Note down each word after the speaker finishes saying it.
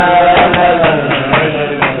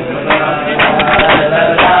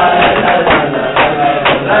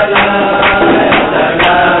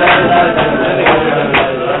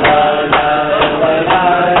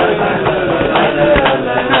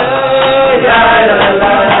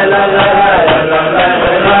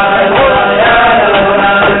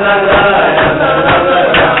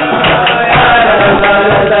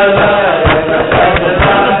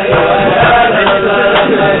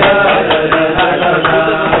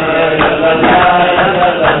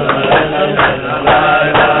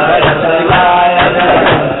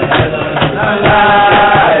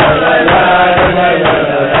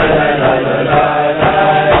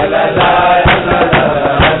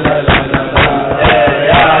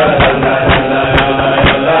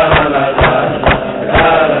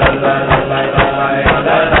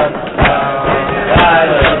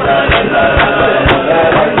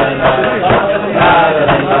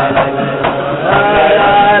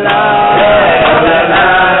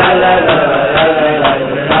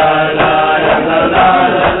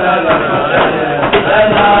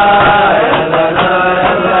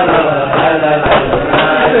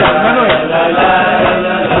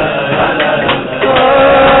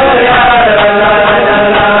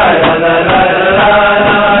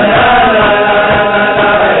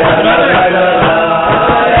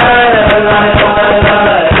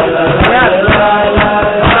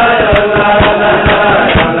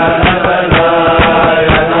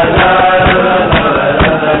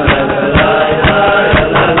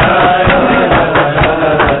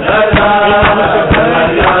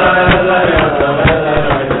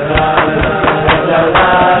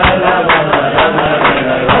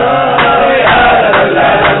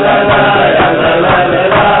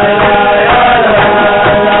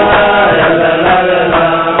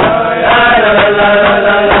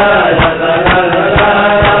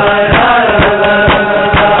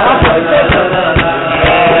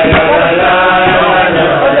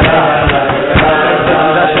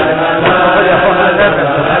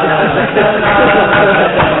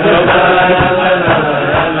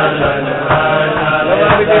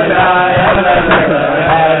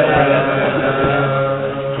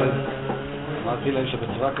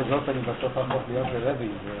הזאת אני בסוף אהפוך להיות לרבי,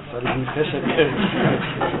 זה עושה לי חשק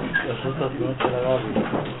לעשות את התנועות של הרבי.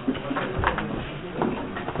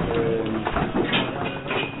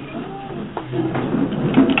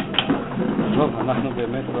 טוב, אנחנו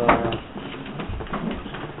באמת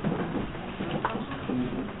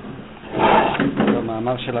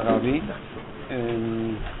במאמר של הרבי.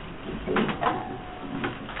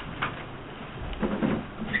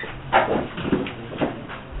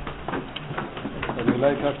 אני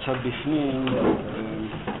אולי אקרא קצת בפנים,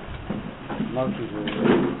 אמרתי, זה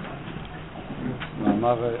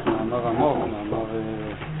מאמר עמוק, מאמר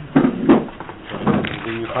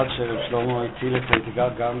במיוחד ששלמה הציל את האתגר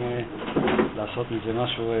גם לעשות מזה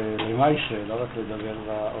משהו למעשה, לא רק לדבר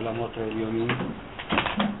בעולמות העליונים,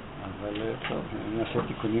 אבל טוב, אם נעשה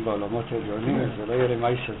תיקונים בעולמות העליונים, זה לא יהיה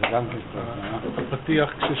למעשה, זה גם כן טוב.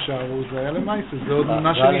 הפתיח כששארו זה היה למעשה, זה עוד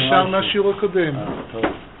מה שנשאר מהשיעור הקודם. טוב,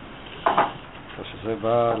 שזה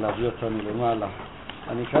בא להביא אותנו למעלה.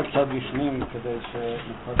 אני אקרא קצת בפנים כדי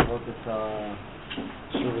שנוכל לראות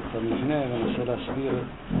שוב את המבנה וננסה להסביר.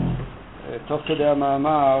 תוך כדי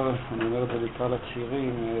המאמר, אני אומר את זה בעיקר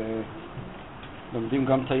לצעירים, לומדים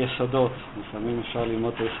גם את היסודות. לפעמים אפשר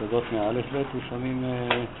ללמוד את היסודות מאלף בית, לפעמים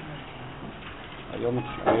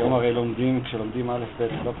היום הרי לומדים, כשלומדים אלף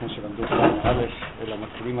בית, לא כמו שלמדו פעם א', אלא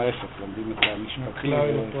מתחילים ההפך, לומדים את המשפטים.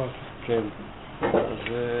 כן.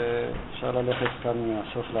 אז אפשר ללכת כאן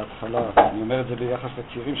מהסוף להתחלה. אני אומר את זה ביחס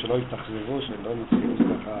לצעירים שלא יתאכזבו, שלא נתחיל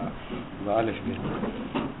ככה באלף בית.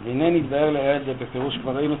 והנה נתבאר לעד בפירוש,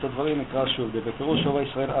 כבר ראינו את הדברים, נקרא שוב, בפירוש שוב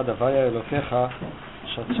ישראל עד הוויה אלוקיך,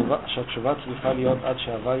 שהתשובה צריכה להיות עד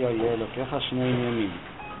שהוויה יהיה אלוקיך שני עניינים.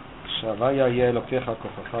 שהוויה יהיה אלוקיך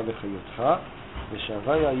כוחך וחיותך,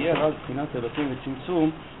 ושהוויה יהיה רק בחינת אלוקים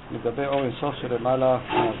וצמצום לגבי אור אינסוף שלמעלה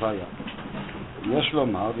מהוויה. יש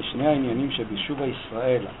לומר, בשני העניינים שבשובה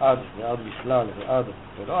ישראל עד ועד בכלל ועד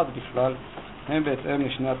ולא עד בכלל, הם בהתאם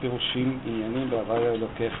לשני הפירושים עניינים בהוויה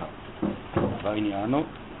אלוקיך. והעניין הוא,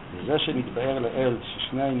 זה שנתבאר לאל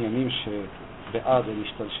ששני העניינים שבעד הם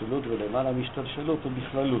השתלשלות ולמעלה משתלשלות הוא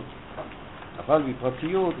בכללות. אבל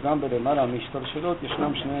בפרטיות, גם בלמעלה משתלשלות,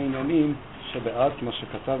 ישנם שני העניינים שבעד, כמו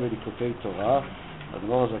שכתב בליקוטי תורה,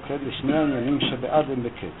 אדמו"ר הזקן, לשני העניינים שבעד הם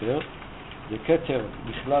בכתר, וכתר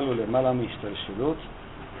בכלל הוא למעלה מהשתלשלות,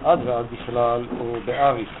 עד ועד בכלל הוא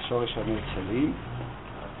באריך, שורש הנרצלים,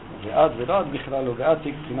 ועד ולא עד בכלל הוא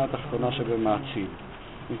בעתיק, בחינת תחתונה שבמעציל.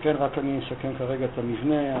 אם כן, רק אני אסכם כרגע את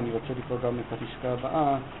המבנה, אני רוצה לקרוא גם את הפסקה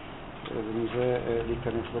הבאה, ומזה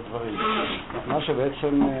להיכנס לדברים. מה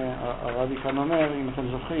שבעצם הרבי כאן אומר, אם אתם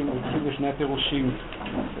זוכרים, הוא הציג בשני פירושים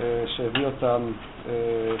שהביא אותם,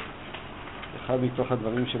 אחד מתוך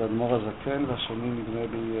הדברים של אדמו"ר הזקן, והשני נדמה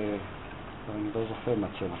לי, אני לא זוכר,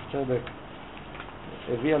 מצמח צדק.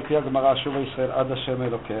 הביא על פי הגמרא שובה ישראל עד השם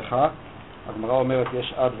אלוקיך. הגמרא אומרת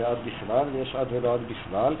יש עד ועד בכלל, ויש עד ולא עד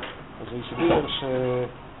בכלל. אז הוא הסביר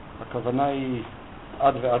שהכוונה היא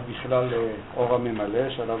עד ועד בכלל אור הממלא,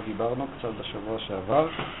 שעליו דיברנו קצת בשבוע שעבר,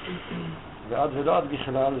 ועד ולא עד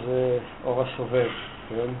בכלל זה אור הסובב.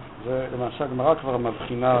 כן? זה למעשה הגמרא כבר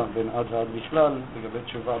מבחינה בין עד ועד בכלל לגבי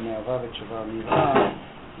תשובה מאהבה ותשובה מיראה,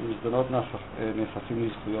 אם זדונות נהפכים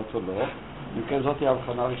לזכויות או לא. אם כן, זאת היא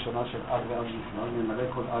ההבחנה הראשונה של עד ועד בכלל, ממלא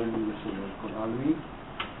כל עלמי וסובב כל עלמי.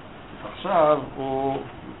 עכשיו הוא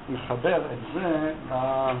מחבר את זה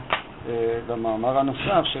למאמר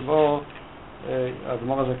הנוסף שבו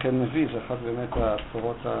האדמו"ר הזה כן מביא, זה אחד באמת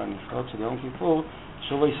התורות הנפלאות של יום כיפור,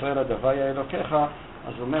 שובה ישראל עד הוויה אלוקיך.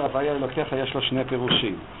 אז הוא אומר, הוויה אלוקיך יש לו שני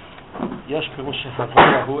פירושים. יש פירוש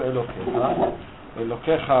שהוויה הוא אלוקיך,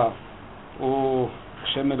 אלוקיך הוא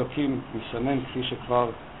שם אלוקים מסמן כפי שכבר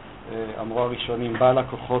אמרו הראשונים, בעל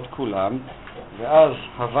הכוחות כולם, ואז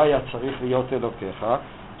הוויה צריך להיות אלוקיך,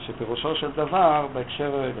 שפירושו של דבר,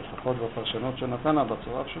 בהקשר לפחות בפרשנות שנתנה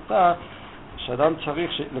בצורה פשוטה, שאדם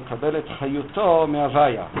צריך לקבל את חיותו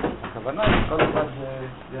מהוויה. הכוונה היא, כל אחד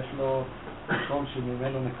יש לו מקום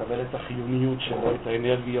שממנו מקבל את החיוניות שלו, את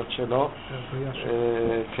האנרגיות שלו.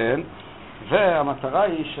 כן. והמטרה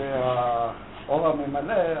היא שהאור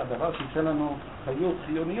הממלא, הדבר שיצא לנו חיות,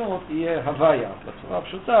 חיוניות, יהיה הוויה. בצורה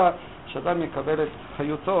הפשוטה, שאדם יקבל את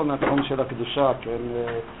חיותו מהתחום של הקדושה, כן,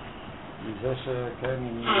 מזה שכן,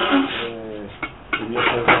 אם יש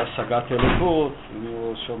איזו השגת אלוקות, אם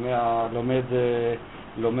הוא שומע,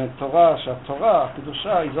 לומד תורה, שהתורה,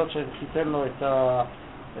 הקדושה, היא זאת שתיתן לו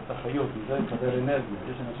את החיות, מזה יקבל אנרגיה.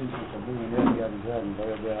 יש אנשים שמקבלים אנרגיה מזה, אני לא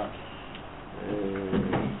יודע,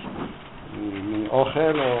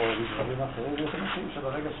 מאוכל או מדברים אחרים. יש אנשים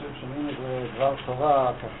שברגע שהם שומעים איזה דבר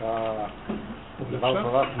תורה, ככה, דבר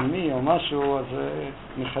תורה פנימי או משהו, אז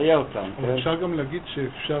מחיה אותם. אבל אפשר גם להגיד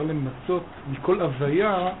שאפשר למצות מכל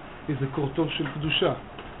הוויה איזה קורטוב של קדושה.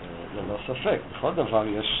 ללא ספק, בכל דבר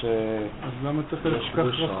יש... אז למה צריך להיות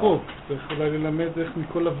כל כך רחוק? צריך אולי ללמד איך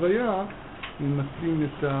מכל הוויה ממצאים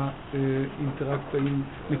את האינטראקציה עם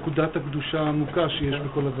נקודת הקדושה העמוקה שיש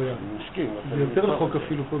בכל הוויה. אני מסכים. זה יותר רחוק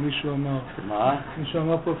אפילו פה מישהו אמר. מה? מישהו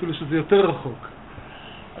אמר פה אפילו שזה יותר רחוק.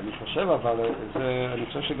 אני חושב, אבל אני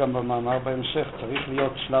חושב שגם במאמר בהמשך צריך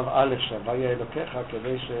להיות שלב א' שהוויה אלוקיך,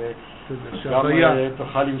 כדי שגם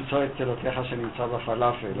תוכל למצוא את אלוקיך שנמצא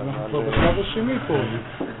בפלאפל. אנחנו כבר בשלב השני פה.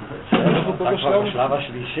 אנחנו כבר בשלב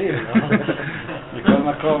השלישי. מכל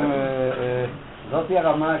מקום, זאת היא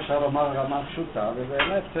הרמה, אפשר לומר רמה פשוטה,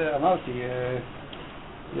 ובאמת אמרתי,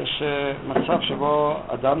 יש מצב שבו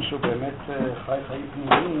אדם שהוא באמת חי חיים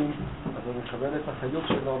פנימיים, אז הוא מקבל את החיות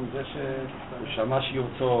שלו מזה שהוא שמע שיעור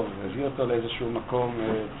טוב, הביא אותו לאיזשהו מקום,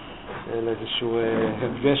 לאיזשהו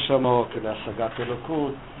הפגש עמוק, להשגת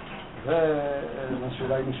אלוקות, ומה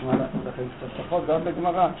שאולי נשמע לכם קצת פחות, גם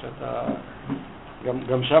בגמרא,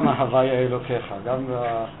 גם שם הוויה אלוקיך, גם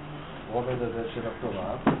ברובד הזה של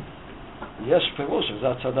התורה. יש פירוש,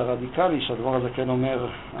 וזה הצד הרדיקלי, שהדבר הזה כן אומר,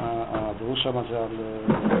 הפירוש שם זה על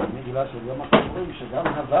מגילה של יום הכיפורים, שגם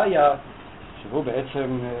הוויה, שהוא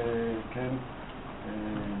בעצם, כן,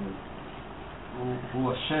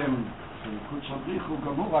 הוא השם של קודש הבריך, הוא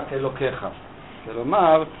גם הוא רק אלוקיך.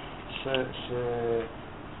 כלומר,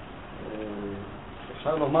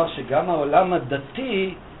 אפשר לומר שגם העולם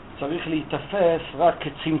הדתי צריך להתאפס רק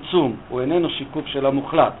כצמצום, הוא איננו שיקוף של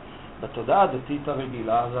המוחלט. בתודעה הדתית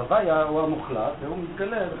הרגילה, אז הוויה הוא המוחלט, והוא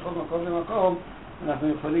מתגלה בכל מקום ומקום, אנחנו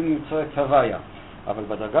יכולים למצוא את הוויה. אבל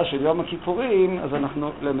בדרגה של יום הכיפורים, אז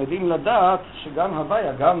אנחנו למדים לדעת שגם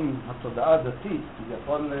הוויה, גם התודעה הדתית,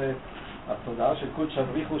 כביכול התודעה של קודש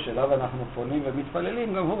הבריחו שאליו אנחנו פונים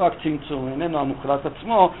ומתפללים, גם הוא רק צמצום, איננו המוחלט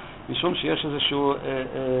עצמו, משום שיש איזשהו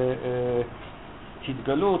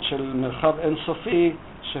התגלות של מרחב אינסופי,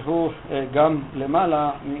 שהוא גם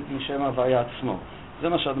למעלה משם הוויה עצמו. זה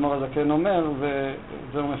מה שהאדמו"ר הזקן אומר,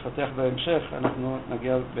 וזה הוא מפתח בהמשך, אנחנו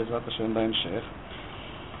נגיע בעזרת השם בהמשך.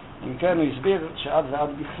 אם כן, הוא הסביר שעד ועד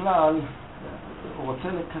בכלל, הוא רוצה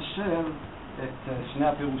לקשר את שני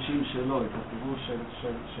הפירושים שלו, את הפירוש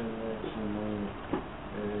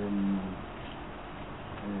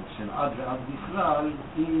של עד ועד בכלל,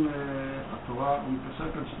 עם התורה, הוא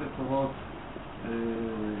מקשר כאן שתי תורות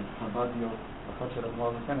חב"דיות. אחת של אדמו"ר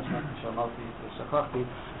הזקן, השני שאמרתי, שכחתי,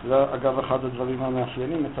 זה אגב אחד הדברים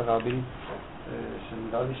המאפיינים את הרבי,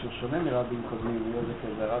 שנראה לי שהוא שונה מרבים קודמים, זה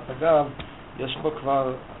כזרת אגב, יש בו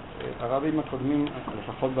כבר, הרבים הקודמים,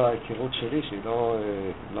 לפחות בהיכרות שלי, שהיא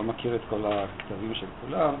לא מכיר את כל הכתבים של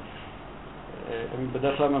כולם, הם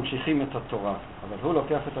בדרך כלל ממשיכים את התורה, אבל הוא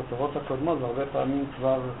לוקח את התורות הקודמות והרבה פעמים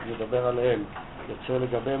כבר ידבר עליהם, יוצא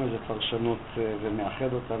לגביהם איזו פרשנות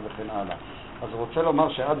ומאחד אותם וכן הלאה. אז הוא רוצה לומר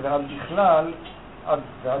שעד ועד בכלל, עד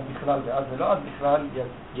ועד בכלל ועד ולא עד בכלל,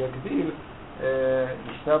 יגביל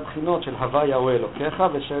לשתי הבחינות של הוויה הוא אלוקיך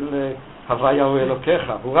ושל הוויה הוא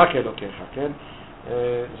אלוקיך, הוא רק אלוקיך, כן?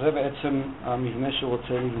 זה בעצם המבנה שהוא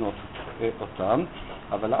רוצה לבנות אותם,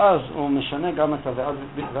 אבל אז הוא משנה גם את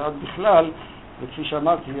הוועד בכלל, וכפי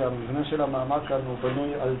שאמרתי, המבנה של המאמר כאן הוא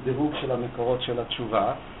בנוי על דירוג של המקורות של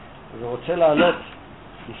התשובה, והוא רוצה לעלות,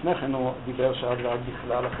 לפני כן הוא דיבר שעד ועד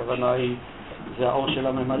בכלל, הכוונה היא, זה האור של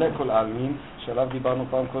הממלא כל העלמין, שעליו דיברנו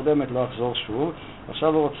פעם קודמת, לא אחזור שוב.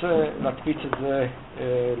 עכשיו הוא רוצה להקפיץ את זה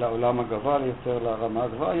לעולם הגבוה יותר, לרמה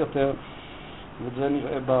הגבוהה יותר, וזה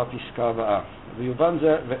נראה בפסקה הבאה. ויובן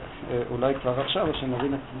זה, אולי כבר עכשיו,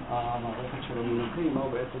 שנבין את המערכת של המונחים, מה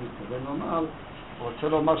הוא בעצם מתכוון לומר, הוא רוצה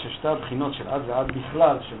לומר ששתי הבחינות של עד ועד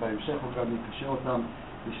בכלל, שבהמשך הוא גם יקשר אותם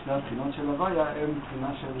לשתי הבחינות של הוויה, הם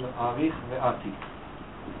בחינה של עריך ועתיק.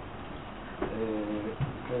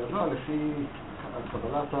 כידוע, לפי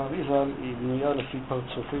קבלת האריזה היא בנויה לפי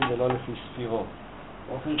פרצופים ולא לפי ספירות.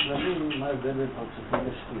 באופן כללי, מה ההבדל בין פרצופים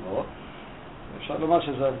וספירות? אפשר לומר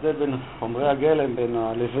שזה ההבדל בין חומרי הגלם, בין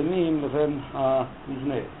הלבנים לבין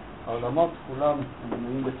המבנה. העולמות כולם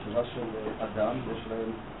בנויים בצורה של אדם, יש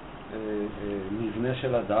להם מבנה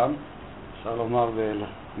של אדם. אפשר לומר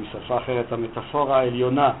בשפה אחרת, המטאפורה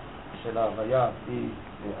העליונה של ההוויה היא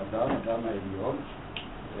אדם העליון.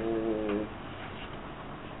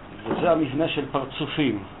 וזה המבנה של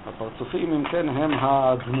פרצופים. הפרצופים, אם כן, הם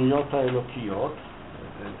הדמויות האלוקיות.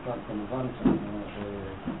 כאן כמובן כשאנחנו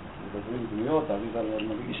מדברים דמויות, האריזה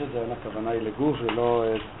מרגיש את זה, אין הכוונה היא לגוף ולא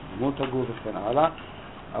דמות הגוף וכן הלאה,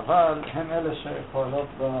 אבל הם אלה שפועלות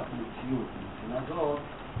במציאות. מבחינה זאת,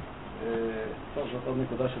 טוב, זאת עוד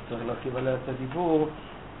נקודה שצריך להרחיב עליה את הדיבור,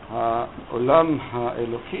 העולם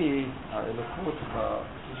האלוקי, האלוקות,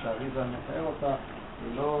 כפי שהאריזה מתאר אותה,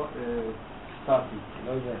 היא לא סטטית, היא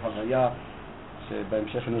לא איזו הוויה,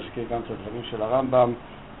 שבהמשך נזכיר גם את הדברים של הרמב"ם,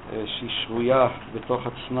 שהיא שרויה בתוך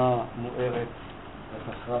עצמה מוארת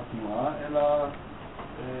וחסרת תנועה, אלא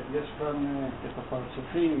יש כאן את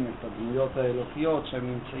הפרצופים, את הדמויות האלוקיות שהם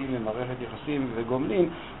נמצאים במערכת יחסים וגומלים,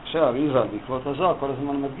 שהאריזה בעקבות הזוהר כל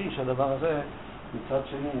הזמן מדגיש שהדבר הזה מצד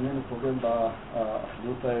שני איננו פוגם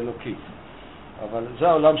באחדות האלוקית. אבל זה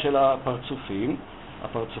העולם של הפרצופים.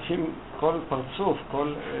 הפרצופים, כל פרצוף,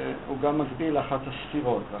 הוא גם מגביל אחת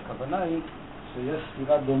הספירות, והכוונה היא שיש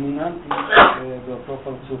ספירה דומיננטית באותו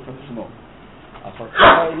פרצוף עצמו. הפרצוף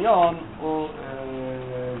העליון הוא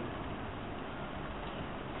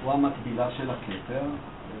המקבילה של הכתר,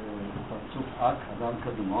 הוא פרצוף אק, אדם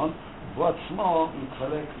קדמון, והוא עצמו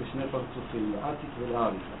מתחלק לשני פרצופים, לעתיק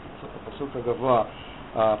ולאריך.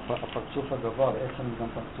 הפרצוף הגבוה בעצם גם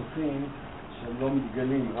פרצופים שהם לא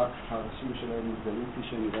מתגלים, רק הראשים שלהם מתגלים כפי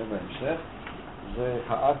שנראה בהמשך. זה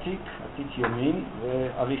העתיק, עתיק ימין,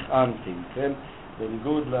 ואריך אנפין, כן?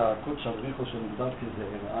 בניגוד לקודש אבריחו שנגדר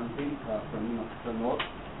כזעיר אנפין, הפנים הקטנות,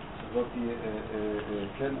 שזאת היא,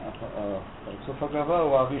 כן, הפרצוף הגבוה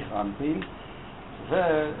הוא אריך אנפין,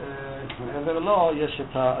 ומעבר לו יש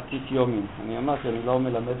את העתיק יומין. אני אמרתי, אני לא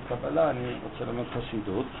מלמד קבלה, אני רוצה ללמד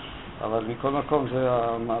חסידות, אבל מכל מקום זה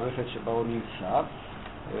המערכת שבה הוא נמצא.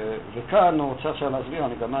 וכאן הוא רוצה עכשיו להסביר,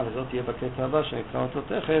 אני גם וזאת תהיה בקטע הבא שנקרא אותו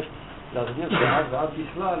תכף, להסביר שעד ועד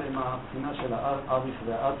בכלל עם הבחינה של האריך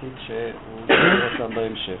והעתיק שהוא נראה אותם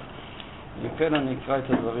בהמשך. וכן אני אקרא את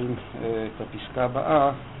הדברים, את הפסקה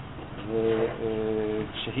הבאה,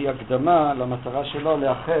 שהיא הקדמה למטרה שלו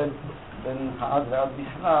לאחל בין העד ועד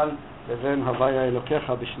בכלל לבין הוויה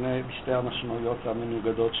אלוקיך בשתי המשמעויות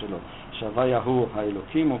המנוגדות שלו. שהוויה הוא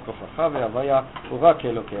האלוקים, הוא כוחך, והוויה הוא רק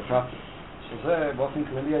אלוקיך. שזה באופן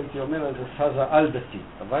כללי הייתי אומר איזה פאזה על-דתית.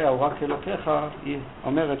 הוויה הוא רק אלוקיך, היא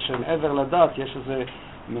אומרת שמעבר לדת יש איזה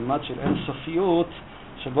ממד של אינסופיות,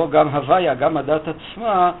 שבו גם הוויה, גם הדת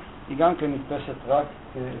עצמה, היא גם כן נתפסת רק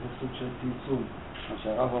איזה סוג של צמצום. מה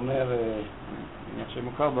שהרב אומר,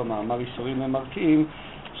 שמוכר במאמר איסורים ממרקים,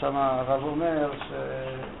 שם הרב אומר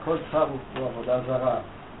שכל צו הוא עבודה זרה.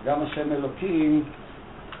 גם השם אלוקים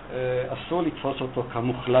אסור לתפוס אותו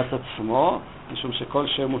כמוחלט עצמו, משום שכל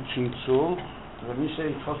שם הוא צמצום, ומי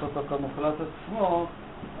שיתפוס אותו כמוחלט עצמו,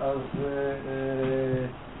 אז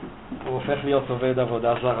הוא הופך להיות עובד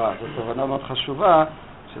עבודה זרה. זו תובנה מאוד חשובה,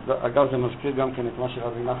 שאגב זה מזכיר גם כן את מה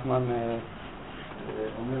שרבי נחמן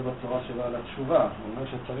אומר בצורה שלו על התשובה. הוא אומר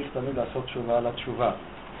שצריך תמיד לעשות תשובה על התשובה.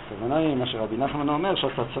 הכוונה היא מה שרבי נחמן אומר,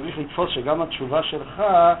 שאתה צריך לתפוס שגם התשובה שלך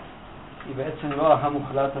היא בעצם לא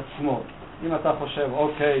המוחלט עצמו. אם אתה חושב,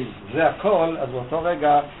 אוקיי, זה הכל, אז באותו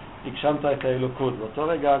רגע הגשמת את האלוקות, באותו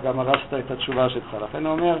רגע גם הרסת את התשובה שלך. לכן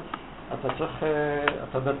הוא אומר,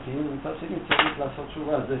 אתה דתי, ומצד שני צריך לעשות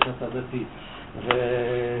תשובה על זה שאתה דתי.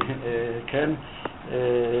 וכן,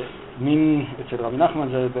 אצל רבי נחמן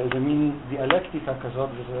זה באיזה מין דיאלקטיקה כזאת,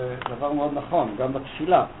 וזה דבר מאוד נכון, גם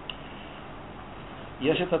בתפילה.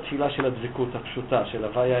 יש את התפילה של הדבקות הפשוטה, של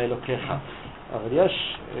הוויה אלוקיך. אבל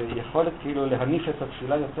יש יכולת כאילו להניף את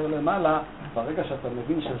התפילה יותר למעלה, ברגע שאתה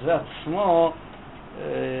מבין שזה עצמו,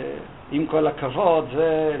 עם כל הכבוד,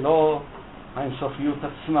 זה לא האינסופיות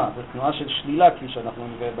עצמה, זה תנועה של שלילה כפי שאנחנו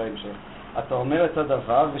נראה בהמשך. אתה אומר את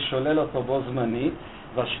הדבר ושולל אותו בו זמנית,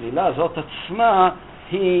 והשלילה הזאת עצמה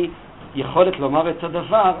היא יכולת לומר את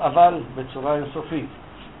הדבר, אבל בצורה אינסופית.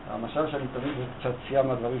 המשל שאני תמיד, זה קצת סייע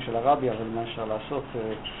מהדברים של הרבי, אבל מה אפשר לעשות,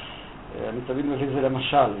 אני תמיד מביא את זה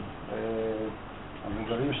למשל.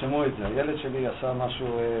 המבוגרים שמעו את זה. הילד שלי עשה משהו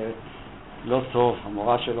לא טוב,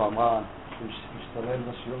 המורה שלו אמרה, משתולל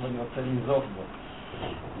בשיעור ואני רוצה לנזוף בו.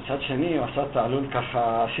 מצד שני, הוא עשה תעלול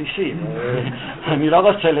ככה עסיסי, אני לא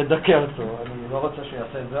רוצה לדכא אותו, אני לא רוצה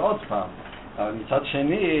שיעשה את זה עוד פעם. אבל מצד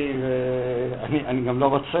שני, אני גם לא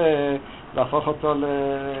רוצה להפוך אותו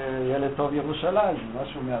לילד טוב ירושלים,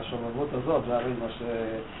 משהו מהשובבות הזאת, זה הרי מה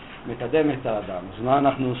שמקדם את האדם. אז מה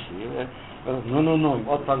אנחנו עושים? נו, אם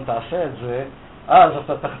עוד פעם תעשה את זה, אז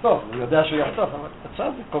אתה תחטוף, הוא יודע שהוא יחטוף, אבל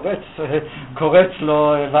עכשיו זה קורץ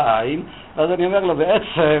לו בעין, ואז אני אומר לו,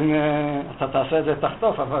 בעצם אתה תעשה את זה,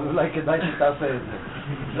 תחטוף, אבל אולי כדאי שתעשה את זה.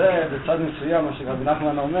 זה בצד מסוים, מה שרבי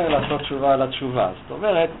נחמן אומר, לעשות תשובה על התשובה. זאת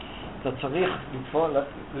אומרת, אתה צריך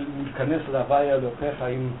להיכנס להוויה אלוקיך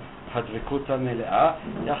עם הדבקות המלאה.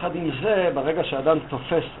 יחד עם זה, ברגע שאדם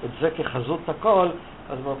תופס את זה כחזות הכל,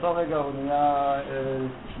 אז באותו רגע הוא נהיה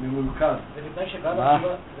ממולכד. זה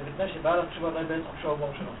לפני שבא לתשובה עדיין בעצם חוש ההומור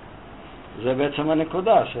שלו. זה בעצם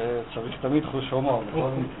הנקודה, שצריך תמיד חוש הומור.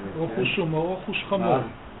 או חוש הומור או חוש חמור.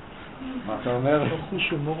 מה אתה אומר? או חוש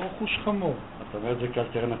הומור או חוש חמור. אתה אומר את זה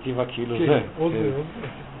כאלטרנטיבה כאילו זה. כן, או זה.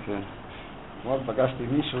 כן. אתמול פגשתי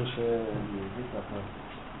מישהו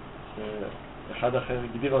אחד אחר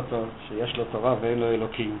הגדיר אותו שיש לו תורה ואין לו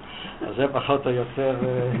אלוקים. אז זה פחות או יותר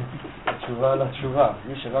תשובה על התשובה.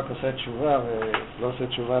 מי שרק עושה תשובה ולא עושה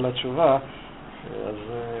תשובה על התשובה, אז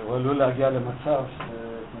הוא עלול להגיע למצב,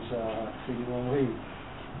 כמו שהחסידים אומרים,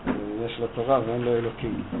 יש לו תורה ואין לו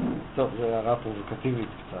אלוקים. טוב, זה הערה פרובוקטיבית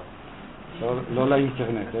קצת. לא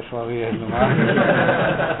לאינטרנט, איפה אריאל?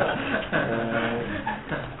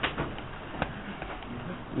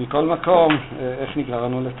 מכל מקום, איך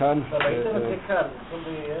נגררנו לכאן? באינטרנט זה קל,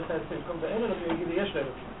 במקום באין אלוקים יגיד לי יש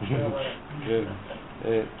לאלוקים.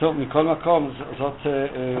 טוב, מכל מקום, זאת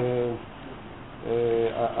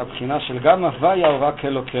הבחינה של גם הוויה הוא רק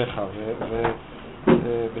אלוקיך,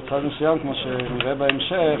 ובצד מסוים, כמו שנראה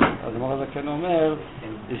בהמשך, הדבר הזה כן אומר,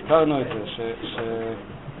 הזכרנו את זה,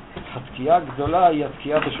 שהתקיעה הגדולה היא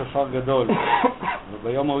התקיעה בשופר גדול,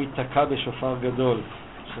 וביום הוא ייתקע בשופר גדול,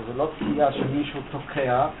 שזה לא תקיעה שמישהו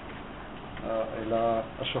תוקע, אלא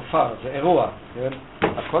השופר, זה אירוע, כן?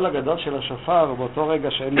 הקול הגדול של השופר הוא באותו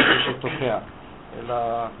רגע שאין מישהו שתוקע, אלא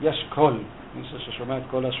יש קול, מישהו ששומע את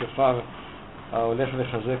קול השופר ההולך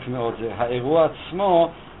וחזק מאוד. זה האירוע עצמו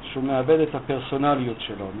שהוא מאבד את הפרסונליות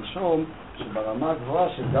שלו, משום שברמה הגבוהה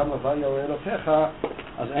של גם הוויה הוא אלוקיך,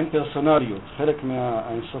 אז אין פרסונליות. חלק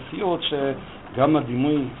מהאינסופיות שגם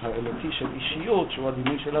הדימוי האלוקי של אישיות, שהוא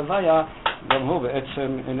הדימוי של הוויה, גם הוא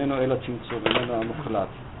בעצם איננו אלא צמצום, איננו המוחלט.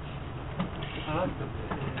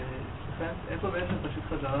 איפה בעצם פשוט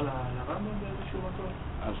חזרה לרמב"ם באיזשהו מקום?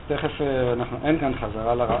 אז תכף, אין כאן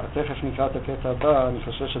חזרה לרמב"ם, תכף נקרא את הקטע הבא. אני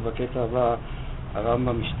חושב שבקטע הבא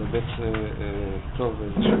הרמב"ם משתבץ טוב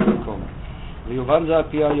באיזשהו מקום. ויובן זה על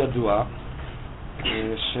פי הידוע,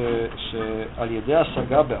 שעל ידי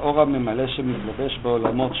השגה באור הממלא שמתלבש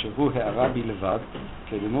בעולמות שהוא הערה בלבד,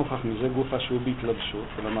 כי למוכח מזה גופה שהוא בהתלבשות,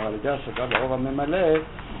 כלומר על ידי השגה באור הממלא,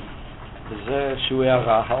 זה שהוא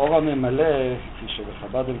הערה. האור הממלא, כפי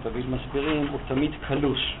שבחב"ד הם תמיד מסבירים, הוא תמיד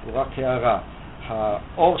קלוש, הוא רק הערה.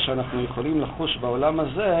 האור שאנחנו יכולים לחוש בעולם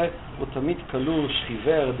הזה הוא תמיד קלוש,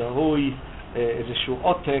 חיוור, דרוי, איזשהו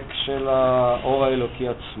עותק של האור האלוקי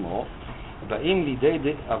עצמו. באים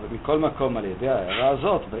לידי, אבל מכל מקום על ידי ההערה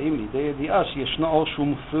הזאת, באים לידי ידיעה שישנו אור שהוא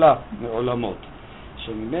מופלא מעולמות,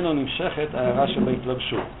 שממנו נמשכת ההערה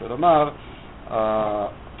שבהתלבשות. כלומר,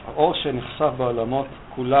 האור שנחשף בעולמות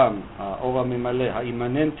כולם, האור הממלא,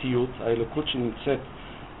 האימננטיות, האלוקות שנמצאת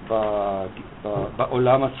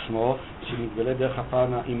בעולם עצמו, שמתגלה דרך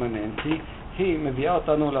הפן האימננטי, היא מביאה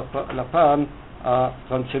אותנו לפן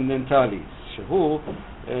הטרנסצנדנטלי, שהוא,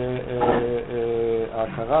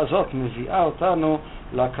 ההכרה הזאת מביאה אותנו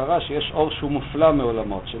להכרה שיש אור שהוא מופלא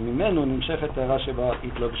מעולמות, שממנו נמשכת ההערה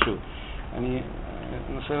שבהתלבשות. אני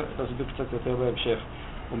אנסה להסביר קצת יותר בהמשך.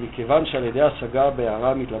 ומכיוון שעל ידי השגה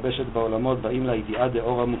בהערה מתלבשת בעולמות באים לידיעה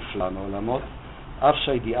דאור המופלא מעולמות, אף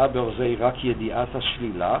שהידיעה באור זה היא רק ידיעת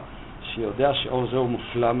השלילה, שיודע שאור זה הוא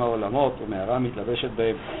מופלא מהעולמות ומהערה מתלבשת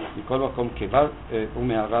בהם, מכל מקום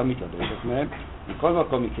ומהערה מתלבשת מהם, מכל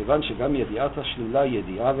מקום מכיוון שגם ידיעת השלילה היא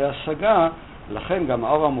ידיעה והשגה, לכן גם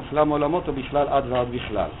האור המופלא מעולמות הוא בכלל עד ועד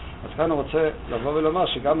בכלל. אז כאן הוא רוצה לבוא ולומר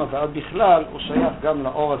שגם הוועד בכלל הוא שייך גם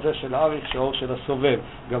לאור הזה של האריך, שהאור של הסובב,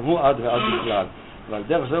 גם הוא עד ועד בכלל. ועל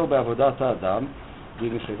דרך זהו בעבודת האדם,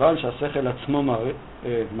 ומכיוון שהשכל עצמו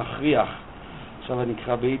מכריח, עכשיו אני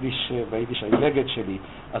אקרא ביידיש הילגת שלי,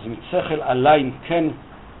 אז מצחל עליין כן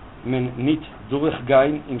מנית דורך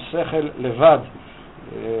גיין, עם שכל לבד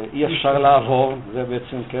אי אפשר לעבור, זה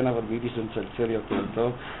בעצם כן, אבל ביידיש זה מצלצל יותר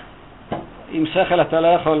טוב. עם שכל אתה לא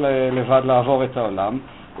יכול לבד לעבור את העולם,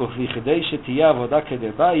 וכדי שתהיה עבודה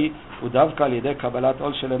כדבעי, הוא דווקא על ידי קבלת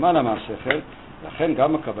עול שלמעלה מהשכל, לכן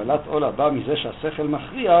גם הקבלת עול הבא מזה שהשכל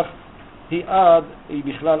מכריח, היא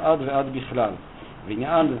בכלל עד ועד בכלל.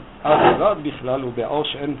 ועניין עד ועד בכלל הוא באור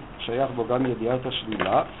שאין שייך בו גם ידיעת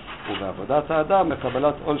השלילה, ובעבודת האדם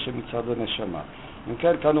בקבלת עול שמצד הנשמה. אם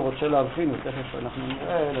כן, כאן הוא רוצה להבחין, ותכף אנחנו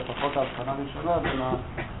נראה לפחות ההבחנה הראשונה בין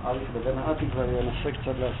האריך לבין העתיק, ואני אנסה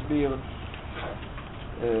קצת להסביר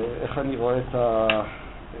איך אני רואה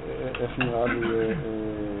איך נראה לי,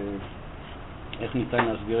 איך ניתן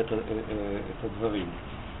להסביר את הדברים.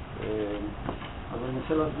 אבל אני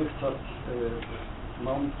רוצה להסביר קצת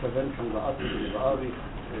מה הוא מתכוון כאן בעתיק ובאריך,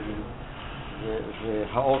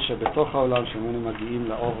 והאור שבתוך העולם, שמנו מגיעים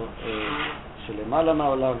לאור שלמעלה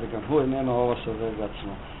מהעולם, וגם הוא איננו האור הסובב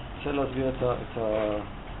בעצמו. אני רוצה להסביר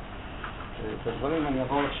את הדברים. אני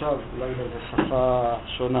אעבור עכשיו אולי לשפה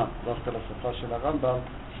שונה, דווקא לשפה של הרמב"ם,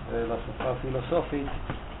 לשפה הפילוסופית,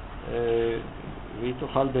 והיא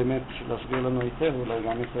תוכל באמת להסביר לנו היטב אולי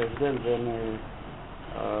גם את ההבדל בין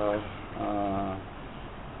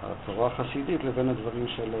התורה החסידית לבין הדברים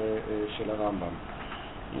של הרמב"ם.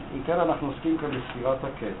 אם כן אנחנו עוסקים כאן בספירת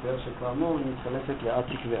הכתר, שכאמור היא מתחלקת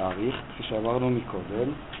לעתיק ואריך, כפי שאמרנו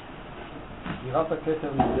מקודם. ספירת הכתר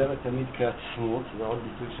מוגדרת תמיד כעצמות, זה עוד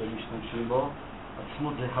ביטוי שמשתמשים בו.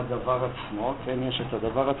 עצמות זה הדבר עצמו, כן, יש את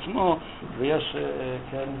הדבר עצמו, ויש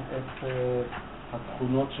כן את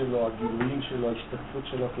התכונות שלו, הגילויים שלו, ההשתתפות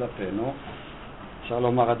שלו כלפינו. אפשר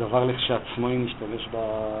לומר הדבר לכשעצמו, אם נשתמש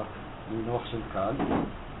במינוח של כאן.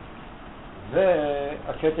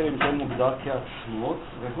 והכתר אם כן מוגדר כעצמות,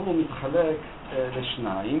 והוא מתחלק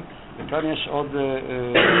לשניים, וכאן יש עוד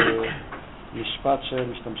משפט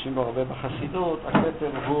שמשתמשים בו הרבה בחסידות. הכתר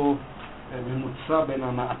הוא ממוצע בין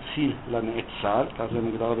המאציל לנאצל, כך זה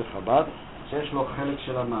מוגדר בחב"ד, שיש לו חלק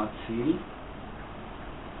של המאציל,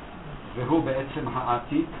 והוא בעצם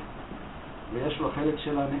העתיק, ויש לו חלק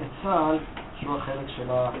של הנאצל, שהוא החלק של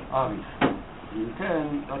האריך. אם כן,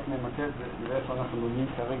 רק נמקד, נראה איפה אנחנו לומדים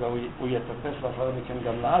כרגע, הוא יטפס לאחר מכן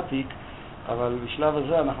גם לעתיק, אבל בשלב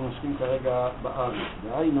הזה אנחנו עוסקים כרגע באריך.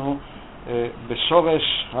 דהיינו,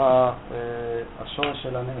 בשורש השורש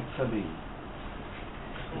של הנאצלים.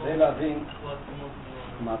 כדי להבין...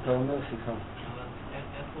 מה אתה אומר? סליחה.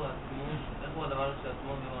 איפה הוא הדבר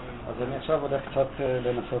שעצמו ומאמין? אז אני עכשיו הולך קצת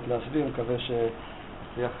לנסות להסביר, מקווה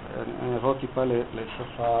שאני אעבור טיפה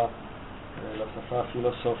לשפה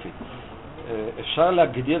הפילוסופית. אפשר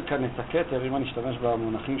להגדיר כאן את הכתר, אם אני אשתמש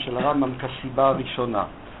במונחים של הרמב"ם, כסיבה הראשונה.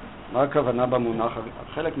 מה הכוונה במונח?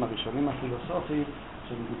 חלק מהראשונים הפילוסופיים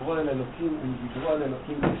שהם דיברו על אלוקים, הם דיברו על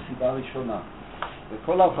אלוקים כסיבה ראשונה.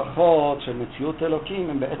 וכל ההוכחות של מציאות אלוקים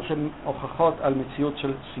הן בעצם הוכחות על מציאות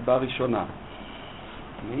של סיבה ראשונה.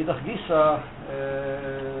 מאידך גיסא,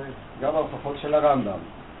 גם ההוכחות של הרמב"ם,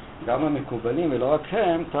 גם המקובלים ולא רק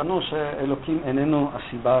הם, טענו שאלוקים איננו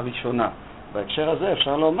הסיבה הראשונה. בהקשר הזה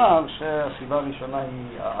אפשר לומר שהסיבה הראשונה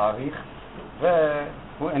היא האריך,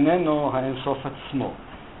 והוא איננו האינסוף עצמו.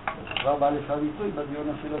 זה כבר בא לך ביטוי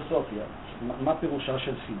בדיון הפילוסופי. מה פירושה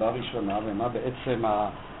של סיבה ראשונה ומה בעצם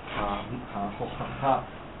ההוכחה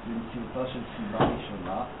למציאותה של סיבה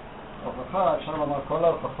ראשונה? ההוכחה, אפשר לומר, כל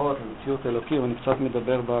ההוכחות למציאות אלוקים, אני קצת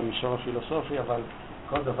מדבר במישור הפילוסופי, אבל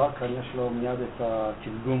כל דבר כאן יש לו מיד את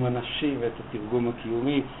התרגום הנפשי ואת התרגום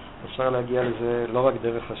הקיומי. אפשר להגיע לזה לא רק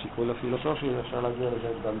דרך השיקול הפילוסופי, אפשר להגיע לזה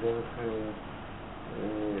גם דרך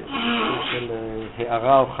של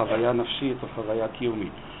הערה או חוויה נפשית או חוויה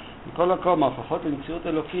קיומית. מכל מקום, ההוכחות למציאות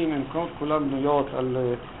אלוקים הן כולן בנויות על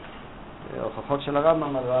ההוכחות של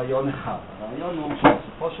הרמב"ם על רעיון אחד. הרעיון הוא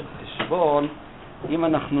שבסופו של חשבון, אם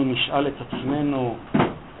אנחנו נשאל את עצמנו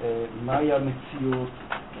מהי המציאות,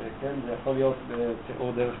 כן, זה יכול להיות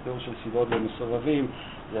תיאור דרך תיאור של סיבות ומסובבים,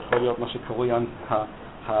 זה יכול להיות מה שקרוי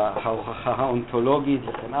ההוכחה האונתולוגית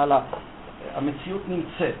וכן הלאה. המציאות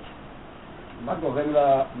נמצאת. מה גורם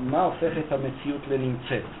לה, מה הופך את המציאות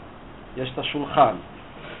לנמצאת? יש את השולחן.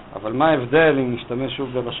 אבל מה ההבדל, אם נשתמש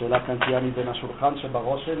שוב בשאלה קנטיאנית, בין השולחן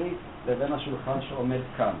שבראש שלי לבין השולחן שעומד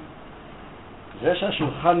כאן? זה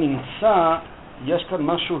שהשולחן נמצא, יש כאן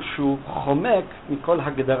משהו שהוא חומק מכל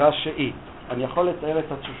הגדרה שהיא. אני יכול לתאר את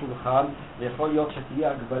השולחן, ויכול להיות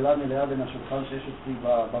שתהיה הגבלה מלאה בין השולחן שיש אצלי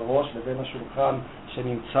בראש לבין השולחן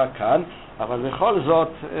שנמצא כאן, אבל בכל זאת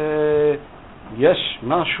יש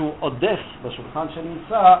משהו עודף בשולחן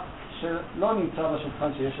שנמצא, שלא נמצא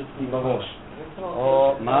בשולחן שיש אצלי בראש.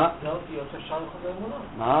 או מה? זה האותיות של שער יסוד האמונה.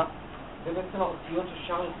 מה? זה בעצם האותיות של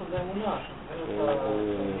שער יסוד האמונה.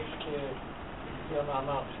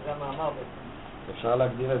 שזה המאמר בעצם. אפשר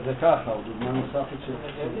להגדיר את זה ככה, או דוגמה נוספת של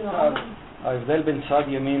ההבדל בין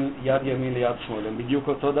יד ימין ליד שמאל, הם בדיוק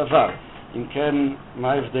אותו דבר. אם כן,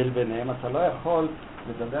 מה ההבדל ביניהם? אתה לא יכול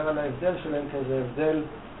לדבר על ההבדל שלהם כאיזה הבדל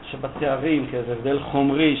שבתארים, כאיזה הבדל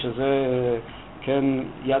חומרי, שזה כן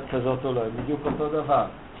יד כזאת או לא, הם בדיוק אותו דבר.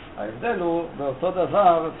 ההבדל הוא באותו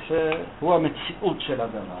דבר שהוא המציאות של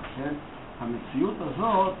הדבר, כן? המציאות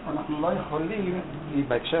הזאת, אנחנו לא יכולים,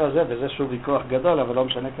 בהקשר הזה, וזה שוב ויכוח גדול, אבל לא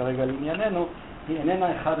משנה כרגע לענייננו, היא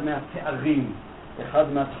איננה אחד מהתארים,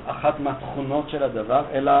 אחת מהתכונות של הדבר,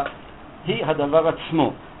 אלא היא הדבר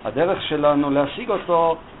עצמו. הדרך שלנו להשיג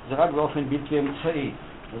אותו זה רק באופן בלתי אמצעי,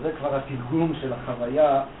 וזה כבר התרגום של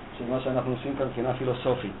החוויה של מה שאנחנו עושים כאן מבחינה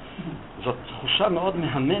פילוסופית. זאת תחושה מאוד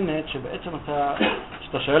מהממת שבעצם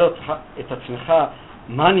כשאתה שואל את עצמך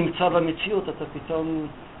מה נמצא במציאות, אתה פתאום,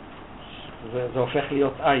 זה הופך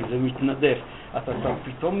להיות עין, זה מתנדף. אתה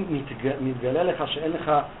פתאום מתגלה לך שאין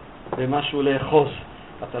לך במשהו לאחוז.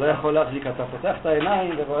 אתה לא יכול להחזיק, אתה פותח את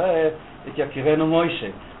העיניים ורואה את יקירנו מוישה.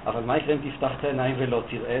 אבל מה יקרה אם תפתח את העיניים ולא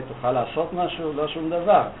תראה? תוכל לעשות משהו? לא שום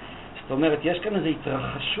דבר. זאת אומרת, יש כאן איזו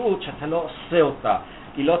התרחשות שאתה לא עושה אותה.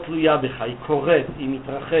 היא לא תלויה בך, היא קורית, היא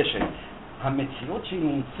מתרחשת. המציאות שהיא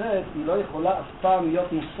נמצאת, היא לא יכולה אף פעם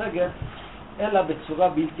להיות מושגת אלא בצורה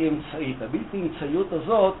בלתי אמצעית. הבלתי אמצעיות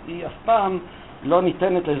הזאת היא אף פעם לא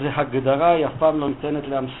ניתנת לאיזו הגדרה, היא אף פעם לא ניתנת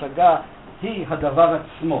להמשגה, היא הדבר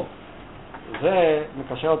עצמו. זה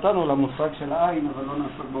מקשר אותנו למושג של העין, אבל לא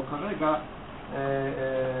נעסוק בו כרגע.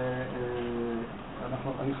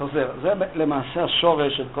 אני חוזר, זה למעשה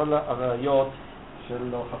השורש של כל הראיות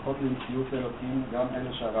של הוכחות למציאות אלוקים, גם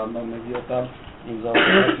אלה שהרמב"ם מביא אותם, אם זו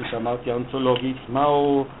ההוכחה כפי שאמרתי האונתולוגית,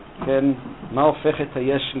 מה הופך את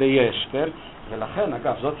היש ליש, כן? ולכן,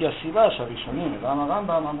 אגב, זאת היא הסיבה שהראשונים, גם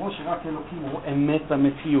הרמב"ם אמרו שרק אלוקים הוא אמת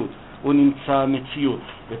המציאות, הוא נמצא המציאות,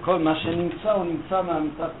 וכל מה שנמצא הוא נמצא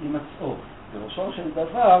מאמיתת הימצאו. בראשו של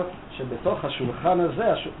דבר שבתוך השולחן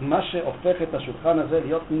הזה, מה שהופך את השולחן הזה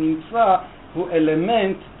להיות נמצא הוא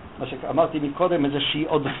אלמנט, מה שאמרתי מקודם, איזושהי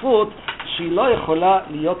עודפות שהיא לא יכולה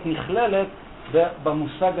להיות נכללת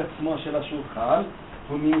במושג עצמו של השולחן,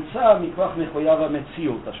 הוא נמצא מכוח מחויב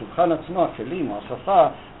המציאות. השולחן עצמו, הכלים או השפה,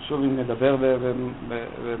 שוב אם נדבר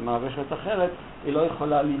במערכת אחרת, היא לא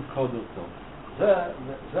יכולה ללכוד אותו.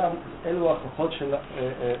 אלו ההוכחות של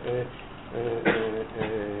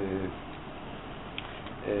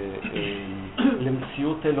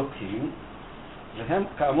למציאות אלוקים, והם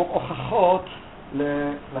כאמור הוכחות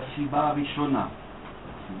לסיבה הראשונה.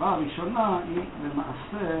 הסיבה הראשונה היא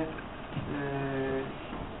למעשה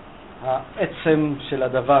העצם של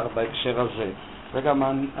הדבר בהקשר הזה, וגם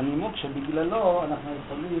הנימוק שבגללו אנחנו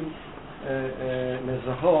יכולים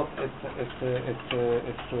לזהות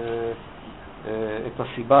את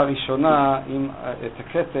הסיבה הראשונה, את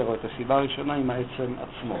הכתר או את הסיבה הראשונה עם העצם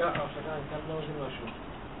עצמו.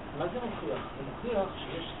 מה זה מוכיח? זה מוכיח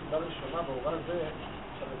שיש סיבה ראשונה במובן הזה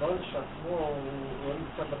שהדבר הזה שעצמו הוא לא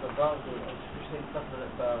נמצא בדבר, כפי שנמצא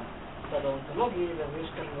בצד האונתולוגי, ויש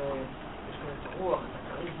כאן את הרוח, את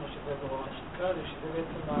הכריזמה שזה ברוח השתיקה, ושזה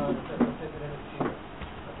בעצם הנושא הזה למציאות.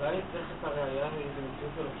 אז היה צריך את הראייה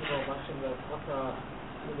למציאות אלוקית במובן של לפחות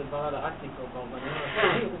לדבר על העתיק או באומנים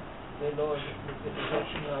האחרים, זה לא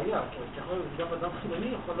שום ראייה, כי גם אדם חילוני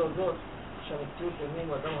יכול להודות שהמציאות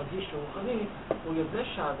איננו אדם רגיש ורוחני, הוא יודע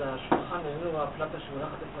שהשולחן איננו הפלטה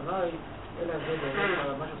שמונחת לפניי, אלא זה באמת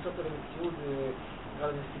מה שעושות על המציאות, תקרא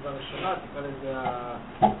לזה סיבה ראשונה, תקרא לזה,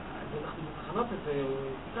 אנחנו מתחנות את זה,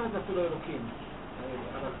 תקרא לזה אפילו אלוקים.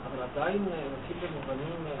 אבל עדיין אלוקים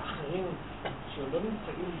במובנים אחרים שלא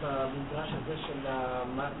נמצאים במדרש הזה של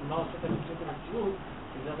מה עושה את המציאות למציאות,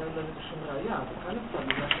 וזה עדיין לא נמצא שום ראייה, וכאן נמצא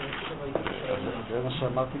בגלל שאני חושב הייתי זה מה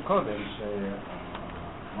שאמרתי קודם,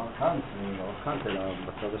 אמר קאנט, לא רק קאנט, אלא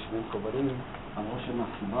בצד השני מקובלים, אמרו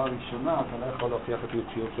שמהסיבה הראשונה אתה לא יכול להוכיח את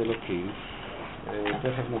מציאות אלוקים,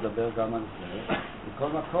 תכף נדבר גם על זה. בכל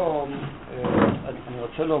מקום, אני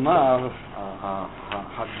רוצה לומר,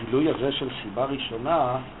 הגילוי הזה של סיבה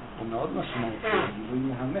ראשונה הוא מאוד משמעותי, גילוי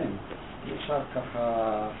מהמם. אי אפשר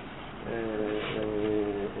ככה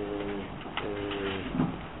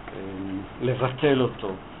לבטל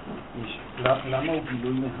אותו. למה הוא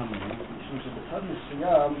גילוי מהמם? משום שבצד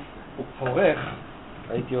מסוים הוא פורח,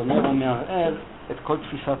 הייתי אומר, הוא מערער את כל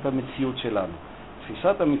תפיסת המציאות שלנו.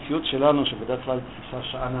 תפיסת המציאות שלנו, שבדרך כלל תפיסה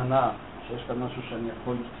שעננה, שיש כאן משהו שאני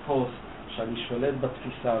יכול לתפוס, שאני שולט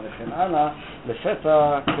בתפיסה וכן הלאה,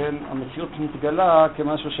 לפתע, כן, המציאות מתגלה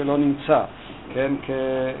כמשהו שלא נמצא, כן,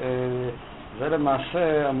 זה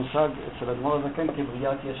למעשה המושג אצל אדמו"ר הזקן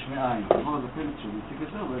כבריאת יש מאין. אדמו"ר הזקן, כשהוא מציג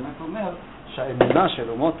את זה, הוא באמת אומר שהאמונה של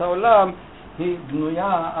אומות העולם היא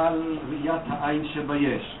בנויה על ראיית העין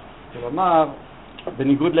שביש. כלומר,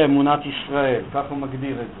 בניגוד לאמונת ישראל, כך הוא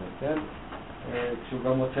מגדיר את זה, כן? כשהוא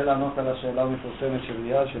גם רוצה לענות על השאלה המפורסמת של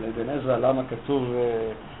ריאה של אבן עזרא, למה כתוב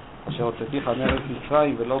אשר הוצאתיך מארץ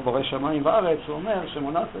מצרים ולא בורא שמיים וארץ, הוא אומר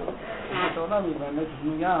שאמונת העולם היא באמת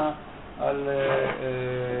בנויה על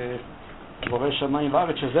בורא שמיים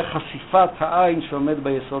וארץ, שזה חשיפת העין שעומד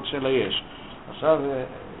ביסוד של היש. עכשיו,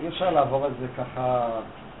 אי אפשר לעבור על זה ככה,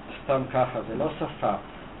 סתם ככה, זה לא שפה,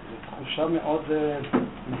 זו תחושה מאוד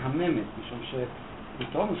מהממת, משום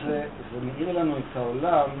שפתאום זה מאיר לנו את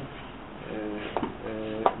העולם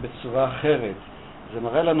בצורה אחרת. זה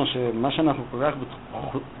מראה לנו שמה שאנחנו כל כך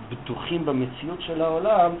בטוחים במציאות של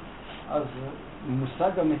העולם, אז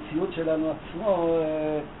מושג המציאות שלנו עצמו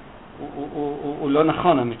הוא לא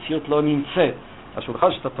נכון, המציאות לא נמצאת.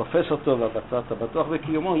 השולחן שאתה תופס אותו ואתה בטוח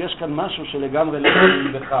בקיומו, יש כאן משהו שלגמרי לא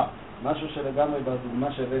נמצא בך, משהו שלגמרי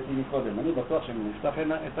בדוגמה שהבאתי מקודם. אני בטוח שאני נפתח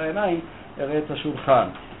את העיניים, אראה את השולחן,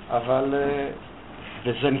 אבל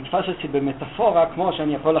וזה נתפס אצלי במטאפורה, כמו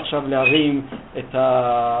שאני יכול עכשיו להרים את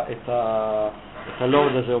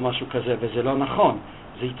הלורד הזה או משהו כזה, וזה לא נכון.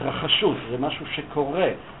 זה התרחשות, זה משהו שקורה,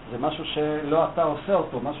 זה משהו שלא אתה עושה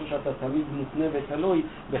אותו, משהו שאתה תמיד מותנה ותלוי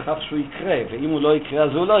בכך שהוא יקרה, ואם הוא לא יקרה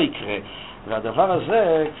אז הוא לא יקרה. והדבר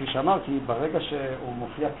הזה, כפי שאמרתי, ברגע שהוא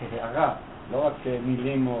מופיע כהערה לא רק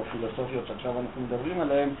מילים או פילוסופיות שעכשיו אנחנו מדברים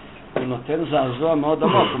עליהן, הוא נותן זעזוע מאוד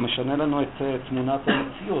עמוק, הוא משנה לנו את תמונת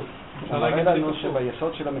המציאות. הוא מראה לנו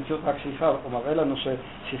שביסוד של המציאות רק שיחה, הוא מראה לנו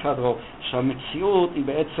ששיחה דרור, שהמציאות היא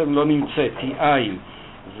בעצם לא נמצאת, היא עין,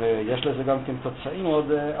 ויש לזה גם כן תוצאים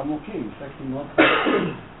מאוד עמוקים, אפקטים מאוד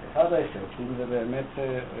חשובים. אחד האפקטים זה באמת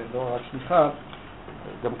לא רק סליחה,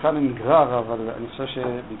 גם כאן נגרר, אבל אני חושב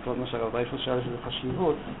שבעקבות מה שהרב דרייפוס שאל שזה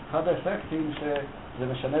חשיבות, אחד האפקטים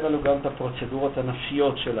שזה משנה לנו גם את הפרוצדורות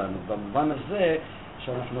הנפשיות שלנו, במובן הזה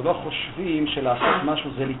שאנחנו לא חושבים שלעשות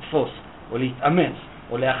משהו זה לתפוס, או להתאמץ,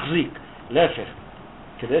 או להחזיק, להפך.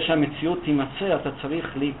 כדי שהמציאות תימצא, אתה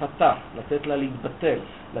צריך להיפתח, לתת לה להתבטל,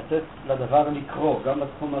 לתת לדבר לקרוא, גם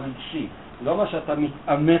בתחום הרגשי. לא מה שאתה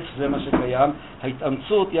מתאמץ זה מה שקיים,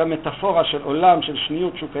 ההתאמצות היא המטאפורה של עולם, של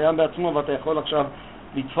שניות שהוא קיים בעצמו, ואתה יכול עכשיו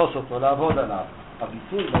לתפוס אותו, לעבוד עליו.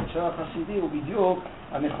 הביטוי בהקשר החסידי הוא בדיוק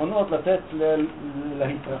הנכונות לתת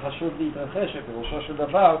להתרחשות להתרחש, בראשו של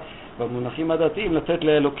דבר, במונחים הדתיים, לתת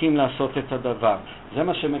לאלוקים לעשות את הדבר. זה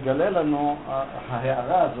מה שמגלה לנו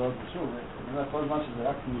ההערה הזאת, שוב, אני אומר כל זמן שזה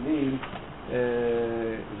רק מילים,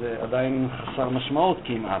 זה עדיין חסר משמעות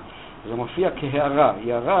כמעט. זה מופיע כהערה,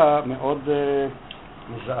 היא הערה מאוד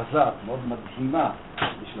מזעזעת, מאוד מדהימה,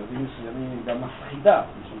 בשלבים מסוימים גם מפחידה,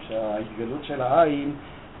 משום שההתגלות של העין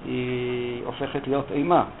היא הופכת להיות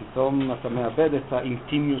אימה. פתאום אתה מאבד את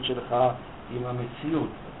האינטימיות שלך עם המציאות,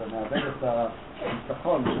 אתה מאבד את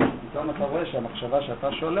הביטחון, פתאום אתה רואה שהמחשבה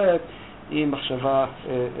שאתה שולט היא מחשבה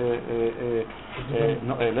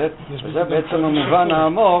נועלת, וזה בעצם המובן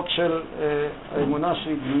העמוק של האמונה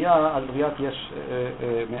שהיא בנייה על בריאת יש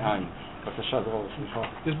מאין. בבקשה דרור, סליחה.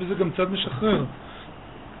 יש בזה גם צד משחרר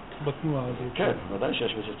בתנועה הזאת. כן, ודאי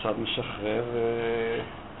שיש בזה צד משחרר.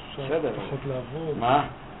 בסדר. פחות לעבוד. מה?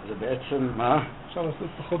 זה בעצם, מה? אפשר לעשות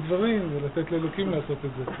פחות דברים ולתת לאלוקים לעשות את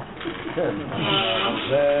זה. כן,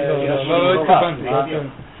 זה יש לא התכוונתי.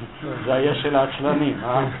 זה היש של העצלנים,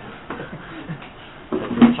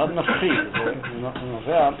 זה צד מפחיד, זה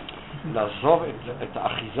נובע לעזוב את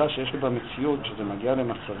האחיזה שיש לי במציאות, שזה מגיע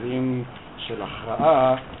למצבים של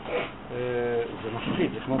הכרעה, זה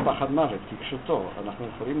מפחיד, זה כמו פחד מוות, כפשוטו. אנחנו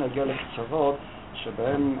יכולים להגיע לקצוות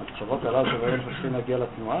שבהם, הקצוות הללו שבהם אנחנו צריכים להגיע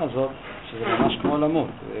לתנועה הזאת, שזה ממש כמו למות.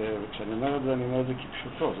 וכשאני אומר את זה, אני אומר את זה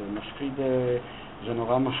כפשוטו, זה מפחיד, זה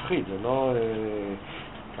נורא מפחיד, זה לא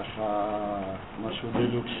ככה משהו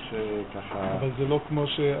דלוקס ככה. אבל זה לא כמו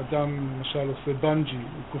שאדם למשל עושה בנג'י, הוא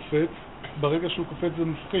קופץ, ברגע שהוא קופץ זה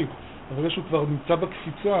מפחיד. ברגע שהוא כבר נמצא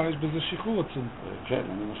בקפיצה, יש בזה שחרור עצום. כן,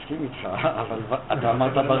 אני מסכים איתך, אבל אתה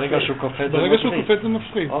אמרת ברגע שהוא קופץ זה מפחיד. ברגע שהוא קופץ זה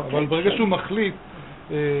מפחיד, אבל ברגע שהוא מחליט,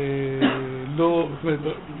 לא,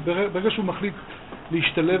 ברגע שהוא מחליט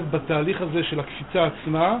להשתלב בתהליך הזה של הקפיצה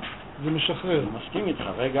עצמה, זה משחרר. אני מסכים איתך,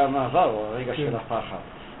 רגע המעבר הוא הרגע של הפחד.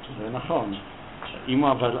 זה נכון. אם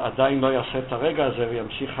הוא אבל עדיין לא יעשה את הרגע הזה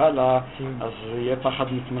וימשיך הלאה, אז יהיה פחד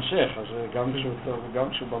מתמשך. אז גם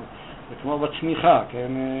כשהוא זה כמו בצמיחה,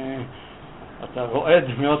 כן? אתה רועד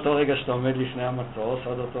מאותו רגע שאתה עומד לפני המטוס,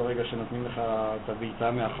 עד אותו רגע שנותנים לך את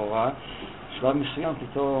הבעיטה מאחורה. בשלב מסוים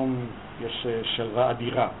פתאום יש שלווה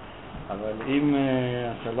אדירה. אבל אם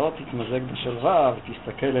אתה לא תתמזג בשלווה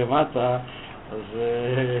ותסתכל למטה, אז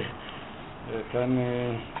כאן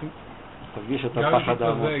תרגיש את הפחד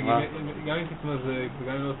העמוק. גם אם תתמזג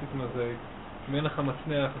וגם אם לא תתמזג, אם אין לך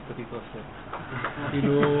מצנח אז אתה תתרסק.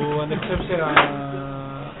 כאילו, אני חושב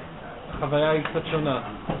שהחוויה היא קצת שונה.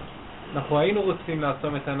 אנחנו היינו רוצים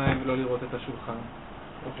לעצום את העיניים ולא לראות את השולחן.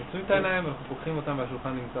 אנחנו עוצמים את העיניים ואנחנו פוקחים אותם והשולחן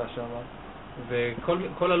נמצא שם.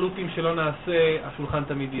 וכל הלופים שלא נעשה, השולחן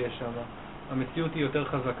תמיד יהיה שם. המציאות היא יותר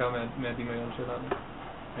חזקה מהדמיון שלנו.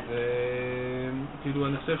 וכאילו,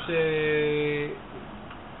 אני חושב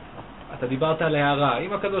אתה דיברת על הערה,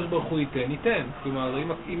 אם הקדוש ברוך הוא ייתן. כלומר,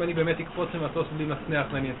 אם אני באמת אקפוץ למטוס בלי מצנח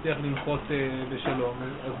ואני אצליח לנחות בשלום,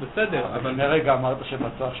 אז בסדר. אבל לרגע אמרת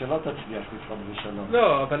שבטוח שלא תצליח לנחות בשלום.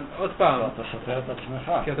 לא, אבל עוד פעם. אתה סותר את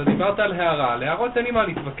עצמך. כי אתה דיברת על הערה, להערות אין לי מה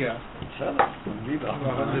להתווכח. בסדר, נגיד.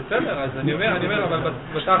 אבל בסדר, אז אני אומר, אבל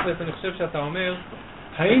בתכלס אני חושב שאתה אומר,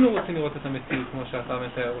 היינו רוצים לראות את המציאות כמו שאתה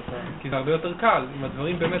מתאר אותה. כי זה הרבה יותר קל. אם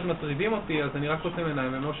הדברים באמת מטרידים אותי, אז אני רק עושה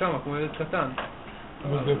עיניים, הם לא שם, כמו ילד קטן.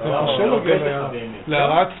 אבל זה יותר קשה להגיע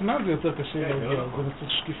להערה עצמה, זה יותר קשה להגיע, זה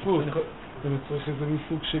מצריך שקיפות, זה מצריך איזה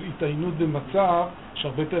מסוג של התעיינות במצב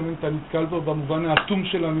שהרבה פעמים אתה נתקל בו במובן האטום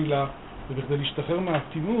של המילה, ובכדי להשתחרר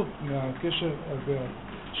מהאטימות, מהקשר הזה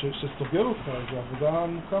שסוגר אותך, זה עבודה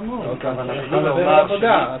עמוקה מאוד.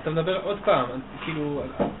 אתה מדבר עוד פעם, כאילו,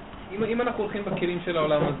 אם אנחנו הולכים בכלים של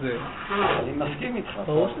העולם הזה, אני מסכים איתך,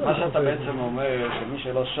 מה שאתה בעצם אומר שמי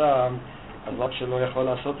שלא שם אז רק שלא יכול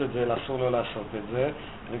לעשות את זה, אסור לו לעשות את זה,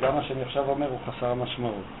 וגם מה שאני עכשיו אומר הוא חסר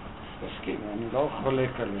משמעות. מסכים, אני לא חולק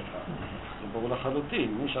עליך. זה ברור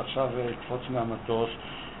לחלוטין. מי שעכשיו יקפוץ מהמטוס,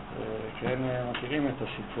 כן, מכירים את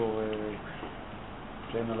הסיפור,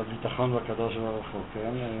 כן, על הביטחון בקדוש ברוך הוא,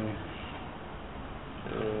 כן?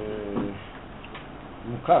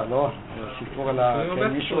 מוכר, לא? סיפור על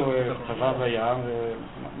מישהו טבע בים,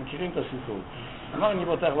 מכירים את הסיפור. אמר, אני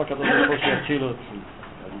בוטח בקדוש ברוך הוא שיציל אותי.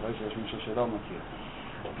 אני רואה שיש מישהו שלא מכיר.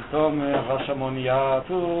 פתאום עברה שם אונייה,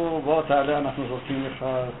 בוא תעלה, אנחנו זורקים לך.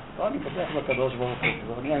 לא, אני בוטח בקדוש ברוך הוא.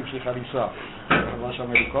 האונייה המשיכה לנסוע. עברה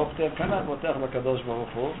שם הליקופטר, כאן אני בוטח בקדוש ברוך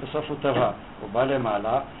הוא, בסוף הוא טבע. הוא בא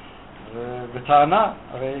למעלה, ובטענה,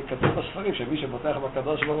 הרי כתוב בספרים שמי שבוטח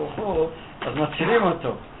בקדוש ברוך הוא, אז מצילים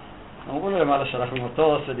אותו. אמרו לו למעלה שלחנו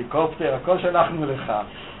מטוס, הליקופטר, הכל שלחנו לך.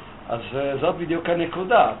 אז זאת בדיוק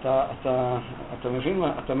הנקודה. אתה מבין,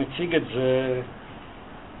 אתה מציג את זה,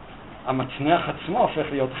 המצנח עצמו הופך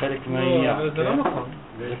להיות חלק מהעניין. לא, זה לא נכון.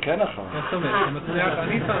 זה כן נכון. זאת אומרת, המצנח,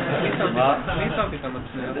 אני שמתי את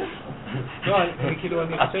המצנח. לא, כאילו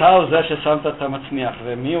אני חושב... אתה הוא זה ששמת את המצנח,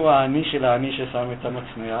 ומי הוא העני של העני ששם את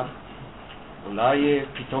המצנח? אולי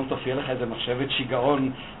פתאום תופיע לך איזה מחשבת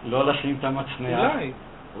שיגעון לא לשים את המצנח.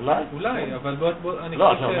 אולי, אבל בוא, אני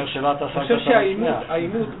לא, זה אומר שלא אתה שמת את המצנח. אני חושב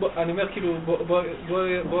שהאימות, אני אומר כאילו,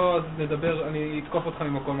 בוא נדבר, אני אתקוף אותך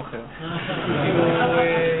ממקום אחר. כאילו,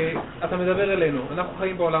 אתה מדבר אלינו, אנחנו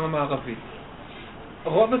חיים בעולם המערבי.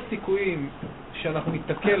 רוב הסיכויים שאנחנו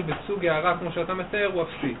ניתקל בסוג הערה כמו שאתה מתאר הוא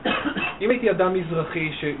אפסי. אם הייתי אדם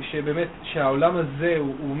מזרחי שהעולם הזה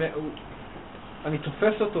אני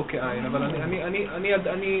תופס אותו כעין, אבל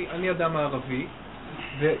אני אדם הערבי,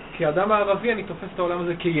 וכאדם הערבי אני תופס את העולם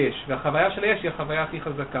הזה כיש, והחוויה של יש היא החוויה הכי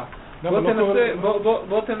חזקה.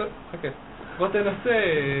 בוא תנסה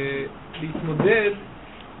להתמודד,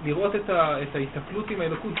 לראות את ההתקלות עם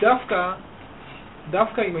האלוקות,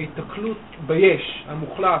 דווקא עם ההתקלות ביש,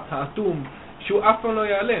 המוחלט, האטום, שהוא אף פעם לא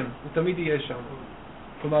ייעלם, הוא תמיד יהיה שם.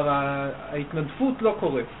 כלומר, ההתנדפות לא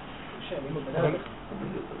קורית.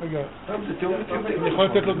 רגע, אני יכול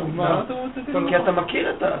לתת לו דוגמה. כי אתה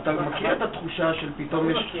מכיר את התחושה של פתאום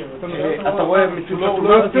יש... אתה רואה מציאות... הוא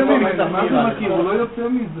לא יוצא מזה, מה זה מכיר? הוא לא יוצא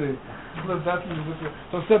מזה. צריך לדעת מזה.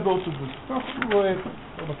 אתה עושה באוטובוס, אתה רואה,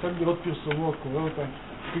 אתה מצא לראות פרסומות, קורא אותן.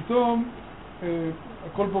 פתאום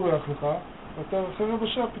הכל בורח לך, ואתה אחרי רבע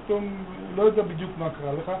שעה פתאום לא יודע בדיוק מה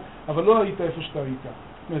קרה לך, אבל לא היית איפה שאתה היית. זאת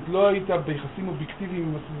אומרת, לא היית ביחסים אובייקטיביים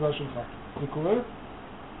עם הסביבה שלך. זה קורה?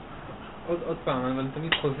 עוד פעם, אבל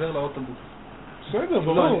תמיד חוזר לאוטובוס. בסדר,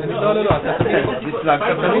 ברור. לא,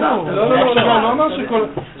 אתה תמיד לא אמר שכל...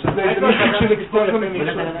 שזה איזה מישהו של אקסטרזיה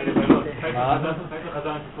מפרשות.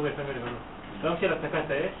 חזר מסיפור יפה מלבנון. ביום של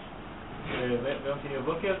הפסקת האש, ביום שני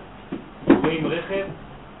בבוקר, רואים רכב,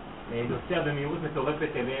 נוסע במהירות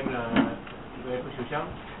מטורפת אליהם איפשהו שם,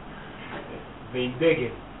 ועם דגל.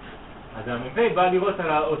 אז המ"פ בא לראות על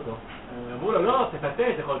האוטו. אמרו לו, לא, תפתה,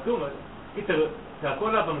 זה יכול כלום. קיצר, צעקו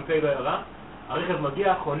עליו, המ"פ לא ירה. הרכב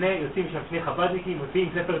מגיע, חונה, יוצאים שם שני חב"דניקים, מוציאים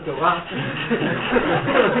ספר תורה.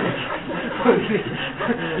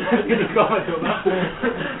 לקרוא בתורה.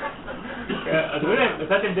 אז אומרים להם,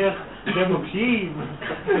 נתתם דרך מוקשים,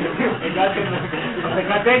 הגעתם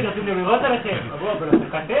להפסקת אש, רוצים לראות עליכם. אמרו, אבל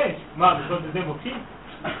הפסקת אש? מה, בכל זה מוקשים?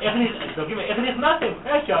 איך נכנסתם?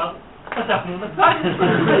 ישר, פתחנו, נסענו.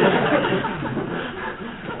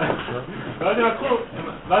 ואז הם לקחו,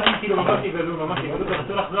 ואז הם כאילו ממש נגלו,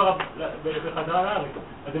 ורצו לחזור בחזרה לארץ.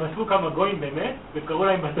 אז הם אספו כמה גויים באמת, וקראו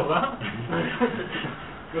להם בתורה,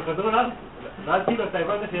 וחזרו לארץ. ואז כאילו אתה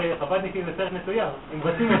הבנת שחב"דניקים זה סרט מסוים, הם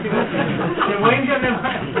רצים, הם רואים גם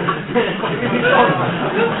למעלה.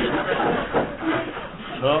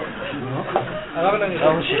 לא,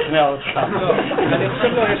 אני שכנע אותך. אני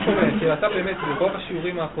חושב לא, יש פה כי אתה באמת ברוב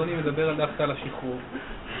השיעורים האחרונים מדבר דווקא על השחרור.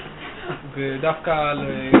 ודווקא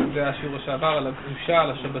זה השיעור שעבר, על הקדושה,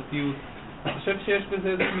 על השבתיות. אני חושב שיש בזה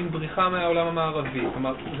איזו מין בריחה מהעולם המערבי.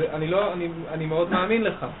 כלומר, אני מאוד מאמין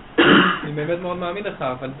לך. אני באמת מאוד מאמין לך,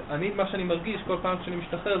 אבל מה שאני מרגיש כל פעם כשאני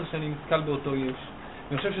משתחרר זה שאני נתקל באותו יש.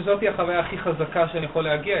 אני חושב שזאת היא החוויה הכי חזקה שאני יכול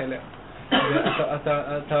להגיע אליה.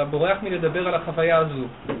 אתה בורח מלדבר על החוויה הזו.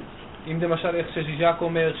 אם למשל איך שז'יז'ק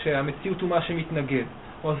אומר שהמציאות הוא מה שמתנגד.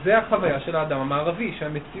 או זה החוויה של האדם המערבי,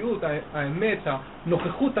 שהמציאות, האמת,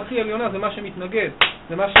 הנוכחות הכי עליונה זה מה שמתנגד.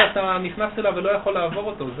 זה מה שאתה נכנס אליו ולא יכול לעבור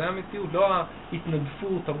אותו. זה המציאות, לא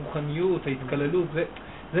ההתנדפות, הרוחניות, ההתגללות.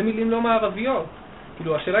 זה מילים לא מערביות.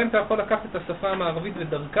 כאילו, השאלה אם אתה יכול לקחת את השפה המערבית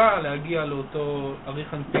ודרכה להגיע לאותו ארי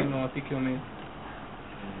חנפין או עתיק יומין.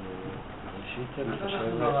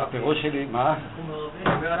 הפירוש שלי, מה?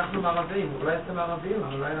 אנחנו מערבים, אולי אתם מערבים,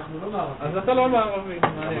 אבל אולי אנחנו לא מערבים. אז אתה לא מערבי.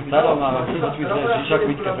 אתה לא מערבי, ז'יז'ק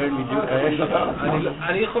מתכוון בדיוק ההפך.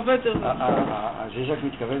 אני חווה את זה. ז'יז'ק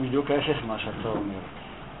מתכוון בדיוק ההפך מה שאתה אומר.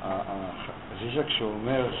 זיז'ק כשהוא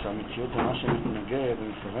אומר שהמציאות זה מה שמתנגד, הוא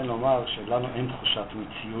מתכוון לומר שלנו אין תחושת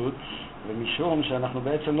מציאות, ומשום שאנחנו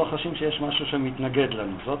בעצם לא חשים שיש משהו שמתנגד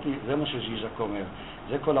לנו. זה מה שזיז'ק אומר,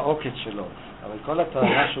 זה כל העוקץ שלו. אבל כל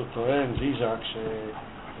הטענה שהוא טוען, זיז'ק,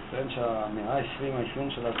 שטוען שהמאה ה-20,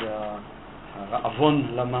 האפיון שלה זה הרעבון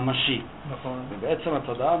לממשי. נכון. ובעצם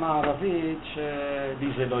התודעה המערבית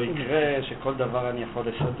שלי זה לא יקרה, שכל דבר אני יכול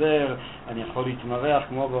לסדר, אני יכול להתמרח,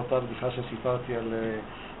 כמו באותה בדיחה שסיפרתי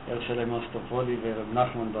על שלם אוסטופולי ורב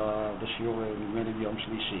נחמן בשיעור נדמה לי ביום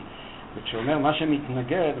שלישי. וכשהוא אומר מה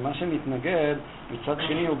שמתנגד מצד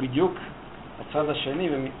שני הוא בדיוק הצד השני,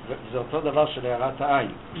 וזה אותו דבר של הערת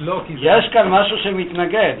העין. לא, כי יש כאן משהו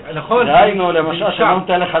שמתנגד. נכון. דהיינו, למשל, שלא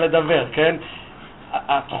נותן לך לדבר, כן?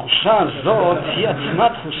 התחושה הזאת היא עצמה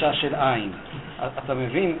תחושה של עין. אתה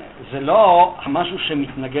מבין? זה לא משהו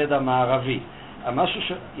שמתנגד המערבי.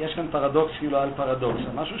 יש כאן פרדוקס כאילו על פרדוקס.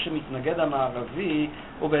 המשהו שמתנגד המערבי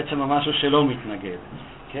הוא בעצם המשהו שלא מתנגד.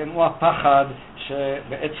 כן? הוא הפחד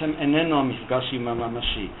שבעצם איננו המפגש עם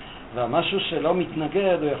הממשי. והמשהו שלא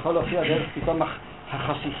מתנגד הוא יכול להופיע דרך פתאום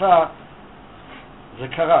החשיפה. זה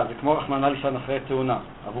קרה, זה כמו רחמנא ליצלן אחרי תאונה,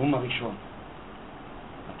 הברום הראשון.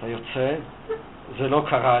 אתה יוצא, זה לא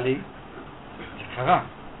קרה לי, זה קרה.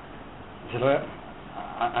 זה לא...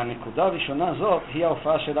 הנקודה הראשונה הזאת היא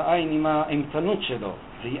ההופעה של העין עם האימתנות שלו,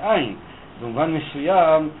 והיא עין. במובן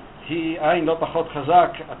מסוים היא עין לא פחות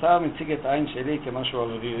חזק. אתה מציג את העין שלי כמשהו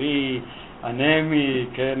אוורירי, אנמי,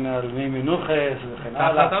 כן, על מי מנוחס וכן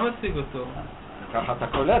הלאה. ככה אתה מציג אותו. ככה אתה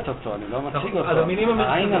קולט אותו, אני לא מציג אותו.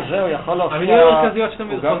 העין הזה הוא יכול להופיע, המילים המרכזיות שאתה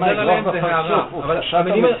הוא גם חוזר עליהן זה הערה. הוא חושת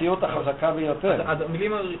המציאות החזקה ביותר.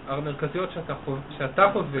 המילים המרכזיות שאתה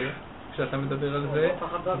חווה, כשאתה מדבר על זה,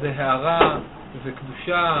 זה הערה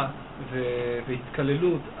וקדושה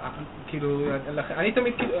והתקללות. כאילו, אני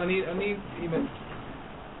תמיד,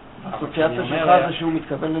 האסוציאציה שלך זה שהוא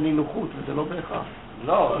מתכוון לנינוחות, וזה לא בהכרח.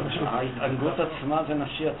 לא, ההתענגות עצמה זה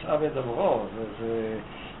נפשי יצאה בדברו,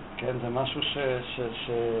 כן, זה משהו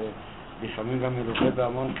שלפעמים גם מלווה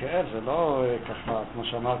בהמון כאב, זה לא ככה, כמו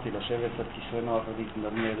שאמרתי, לשבת על כיסא נוח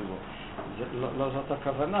ולהתנדנד בו. לא זאת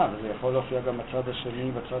הכוונה, וזה יכול להופיע גם בצד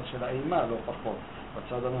השני, בצד של האימה, לא פחות,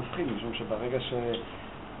 בצד המפחיד, משום שברגע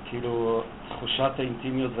שכאילו תחושת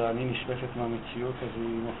האינטימיות והאני נשלפת מהמציאות, אז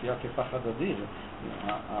היא מופיעה כפחד אדיר.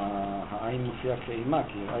 העין מופיעה כאימה,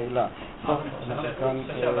 כיראה אילה. אני חושב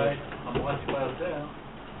שהבית אמורה טיפה יותר,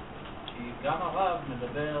 כי גם הרב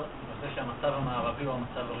מדבר על זה שהמצב המערבי הוא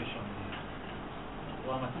המצב הראשוני,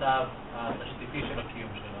 הוא המצב התשתיתי של הקיום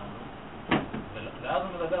שלנו, ואז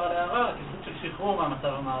הוא מדבר על הערה כסוג של שחרור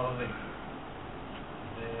מהמצב המערבי.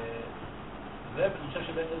 וזה, אני חושב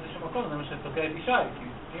שבאיזשהו מקום זה מה שתוקע את ישי,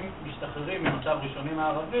 כי אם משתחררים ממצב ראשוני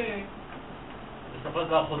מערבי, בסופו של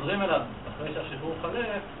דבר חוזרים אליו, אחרי שהשחרור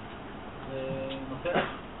חלף, זה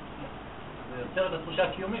יוצר את התחושה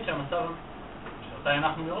הקיומית שהמצב, שאותה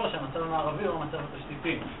הנחנו מראש, שהמצב המערבי הוא המצב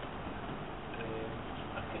התשתיתי.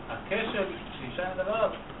 הקשר שישי מדבר עליו,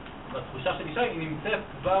 בתחושה של ישי, היא נמצאת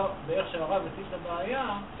כבר באיך שהרב הציג את הבעיה,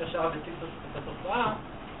 איך שהרב הציג את התופעה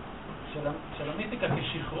של המיסטיקה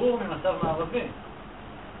כשחרור ממצב מערבי.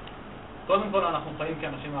 קודם כל אנחנו חיים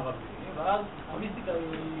כאנשים מערביים, ואז המיסטיקה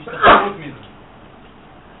היא השתחררות מזה.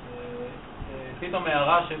 פתאום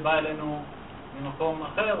הערה שבאה אלינו ממקום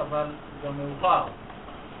אחר, אבל גם מאוחר.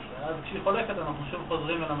 ואז כשהיא חולקת אנחנו שוב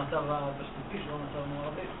חוזרים אל המצב התשתיתי שהוא המצב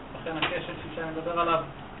המערבי. לכן הקשר שישי מדבר עליו,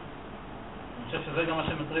 אני חושב שזה גם מה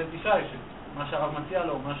שמטריד ישי, שמה שהרב מציע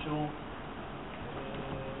לו הוא משהו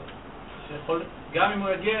שיכול, גם אם הוא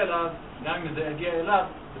יגיע אליו, גם אם זה יגיע אליו,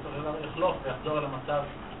 בסופו של דבר יחלוף ויחזור אל המצב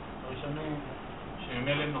הראשוני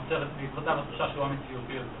שממילא נוצרת בעקבותיו התחושה שהוא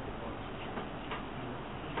המציאותי הזה.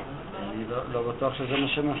 אני לא בטוח שזה מה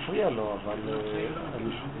שמפריע לו, אבל...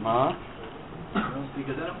 מה?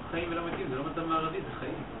 בגלל זה אנחנו חיים ולא מתים, זה לא מצב מערבי, זה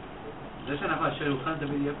חיים. זה שאנחנו השלוחן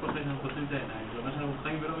תמיד יהיה פה אחרי שאנחנו חושבים את העיניים, זה אומר שאנחנו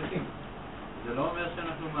חיים ולא מתים. זה לא אומר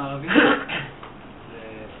שאנחנו מערבים.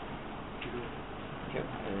 כן,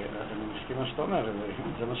 אני מסכים מה שאתה אומר,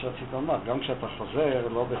 זה מה שרצית לומר. גם כשאתה חוזר,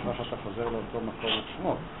 לא בהכרח אתה חוזר לאותו מקום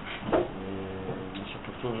עצמו. מה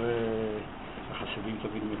שכתוב... החסידים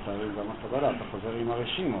תמיד מתארים גם הקבלה, אתה חוזר עם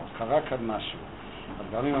הרשימו, קרה כאן משהו.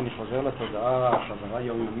 אבל גם אם אני חוזר לתודעה, חזרה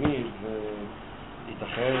יומיומית,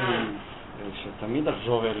 וייתכן שתמיד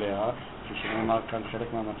אחזור אליה, כפי שנאמר כאן חלק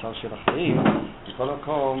מהמצב של החיים, בכל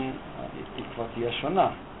מקום היא כבר תהיה שונה.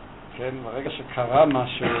 כן? ברגע שקרה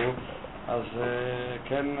משהו, אז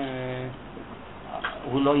כן,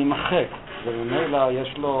 הוא לא יימחק, וממילא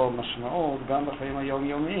יש לו משמעות גם בחיים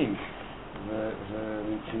היום-יומיים.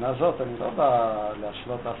 ומבחינה זאת אני לא בא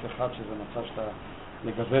להשלות אף אחד שזה מצב שאתה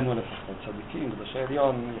לגבינו לפחות. צדיקים, קדושי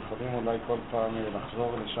עליון, יכולים אולי כל פעם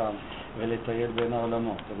לחזור לשם ולטייל בין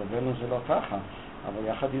העולמות. לגבינו זה לא ככה, אבל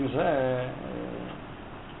יחד עם זה,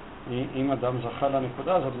 אם אדם זכה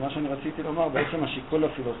לנקודה הזאת, מה שאני רציתי לומר, בעצם השיקול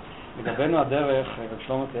אפילו, לגבינו הדרך, רב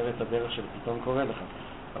שלמה תיאר את הדרך של פתאום קורא לך,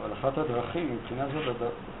 אבל אחת הדרכים,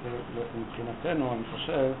 מבחינתנו, אני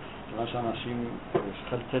חושב, כיוון שאנשים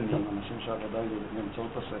חלטנים, אנשים שהעבודה היא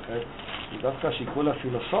באמצעות השכל, דווקא השיקול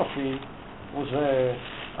הפילוסופי הוא זה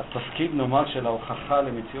התפקיד נאמר של ההוכחה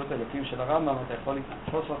למציאות אלוקים של הרמב"ם, אתה יכול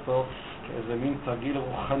לתפוס אותו כאיזה מין תרגיל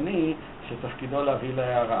רוחני שתפקידו להביא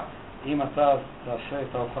להערה. אם אתה תעשה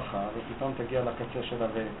את ההוכחה ופתאום תגיע לקצה שלה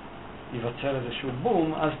ויווצר איזשהו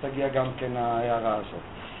בום, אז תגיע גם כן ההערה הזאת.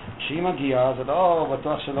 כשהיא מגיעה, זה לא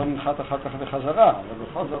בטוח שלא ננחת אחר כך בחזרה, אבל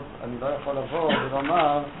בכל זאת אני לא יכול לבוא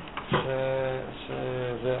ולומר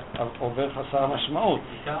שזה עובר חסר משמעות.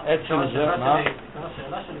 עצם זה, מה?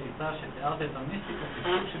 השאלה שלי הייתה שתיארת את המיסטיקה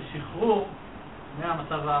כסוג של שחרור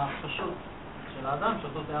מהמצב הפשוט של האדם,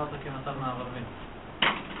 שאותו תיארת כמצב מערבי.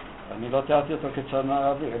 אני לא תיארתי אותו כצד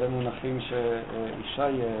מערבי, אלה מונחים שאישה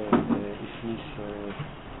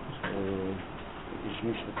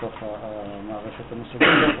הכניס לתוך המערכת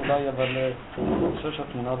המושגים אולי, אבל אני חושב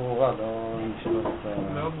שהתמונה ברורה, לא נשאלות את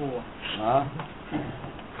ה... מאוד ברורה. מה?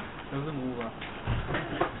 איזה ברורה.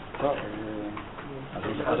 טוב,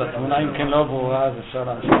 אז התמונה אם כן לא ברורה, אז אפשר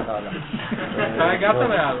להמשיך הלאה. אתה הגעת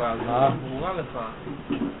להערה, מה? ברורה לך.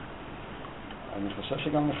 אני חושב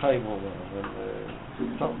שגם לך היא ברורה, אבל...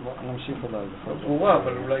 טוב, נמשיך אולי. ברורה,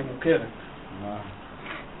 אבל אולי מוכרת. מה?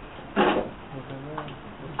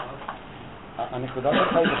 הנקודה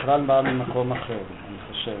שלך היא בכלל באה ממקום אחר, אני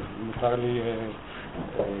חושב. אם מותר לי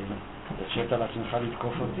הרשית על עצמך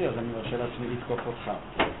לתקוף אותי, אז אני מרשה לעצמי לתקוף אותך.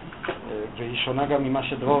 והיא שונה גם ממה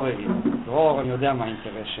שדרור העיר. דרור, אני יודע מה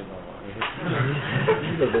האינטרס שלו.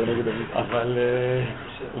 אבל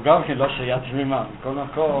הוא גם כן לא שהיה תמימה. מכל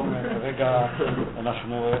מקום, כרגע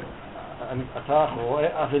אתה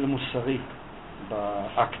רואה עוול מוסרי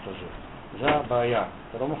באקט הזה. זה הבעיה.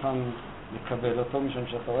 אתה לא מוכן לקבל אותו, משום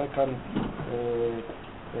שאתה רואה כאן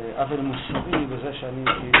עוול מוסרי בזה שאני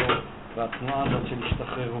כאילו בתנועה הזאת של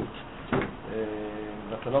השתחררות.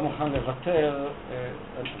 ואתה לא מוכן לוותר,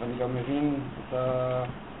 ואני גם מבין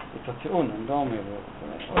את הטיעון, אני לא אומר.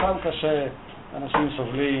 עולם קשה, אנשים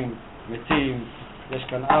סובלים, מתים, יש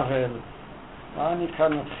כאן עוול. מה אני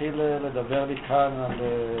כאן מתחיל לדבר לי כאן על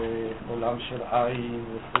עולם של עין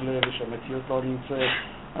וכו', ושהמציאות לא נמצאת.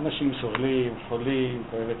 אנשים סובלים, חולים,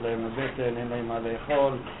 כואבת להם הבטן, אין להם מה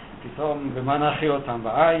לאכול, פתאום במה נאכיל אותם?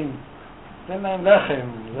 בעין? תן להם לחם.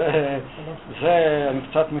 זה אני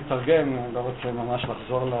קצת מתרגם, אני לא רוצה ממש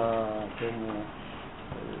לחזור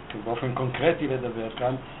באופן קונקרטי לדבר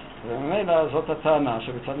כאן, וממילא זאת הטענה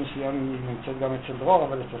שבצד מסוים היא נמצאת גם אצל דרור,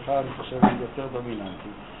 אבל אצלך אני חושב היא יותר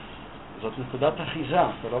דומיננטית. זאת נקודת אחיזה,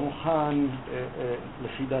 אתה לא מוכן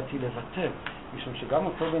לפי דעתי לוותר, משום שגם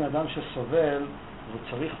אותו בן אדם שסובל והוא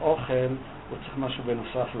צריך אוכל, הוא צריך משהו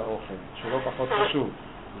בנוסף לאוכל, שהוא לא פחות חשוב.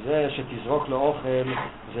 זה שתזרוק לו אוכל,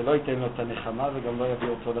 זה לא ייתן לו את הנחמה וגם לא יביא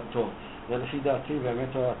אותו לטוב. זה לפי דעתי באמת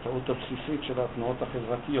הטעות הבסיסית של התנועות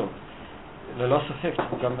החברתיות. ללא ספק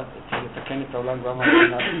צריך גם לתקן את העולם גם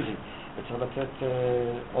מהבחינה הפיזית, וצריך לתת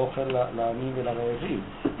אוכל לעניים ולרעבים.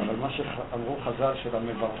 אבל מה שאמרו חז"ל של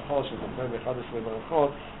המברכות, שזוכר ב-11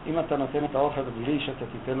 ברכות, אם אתה נותן את האוכל בלי שאתה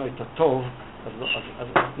תיתן לו את הטוב, אז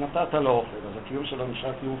נתת לו אוכל, אז הקיום שלו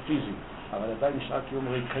נשאר קיום פיזי, אבל עדיין נשאר קיום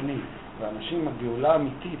ריקני. ואנשים, הגאולה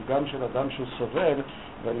האמיתית, גם של אדם שהוא סובל,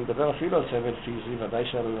 ואני מדבר אפילו על סבל פיזי, ודאי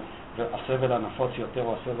שהסבל הנפוץ יותר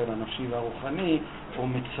או הסבל הנפשי והרוחני, הוא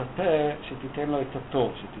מצפה שתיתן לו את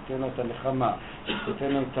הטוב, שתיתן לו את הנחמה,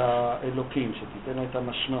 שתיתן לו את האלוקים, שתיתן לו את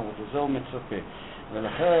המשמעות, וזה הוא מצפה.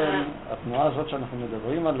 ולכן התנועה הזאת שאנחנו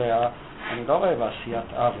מדברים עליה, אני לא רואה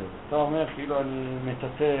בעשיית עוול. אתה אומר, כאילו אני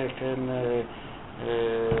מטאטא, כן...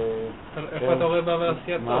 איפה אתה רואה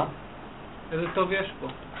בעשיית טוב? איזה טוב יש פה?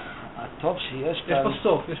 הטוב שיש כאן... יש פה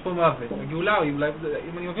סוף, יש פה מוות. הגאולה, אם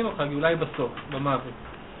אני מבין אותך, הגאולה היא בסוף, במוות.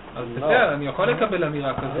 אז בסדר, אני יכול לקבל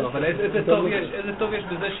אמירה כזו, אבל איזה טוב יש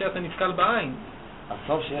בזה שאתה נתקל בעין?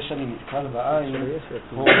 הטוב שיש שאני נתקל בעין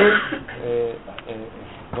הוא...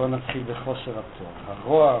 בואו נתחיל בחוסר הטוב.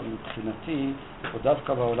 הרוע מבחינתי הוא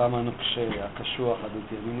דווקא בעולם הנוקשה, הקשוח,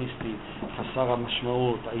 הדטרמיניסטי, חסר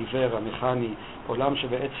המשמעות, העיוור, המכני, עולם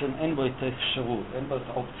שבעצם אין בו את האפשרות, אין בו את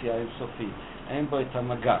האופציה האינסופית, אין בו את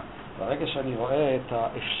המגע. ברגע שאני רואה את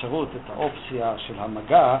האפשרות, את האופציה של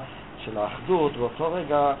המגע, של האחדות, באותו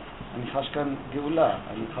רגע אני חש כאן גאולה,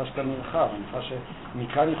 אני חש כאן מרחב, אני חש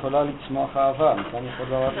שמכאן יכולה לצמוח אהבה, מכאן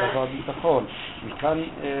יכולה לבוא ביטחון, מכאן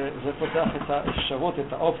זה פותח את האפשרות,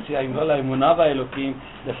 את האופציה, אם לא לאמונה באלוקים,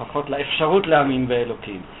 לפחות לאפשרות להאמין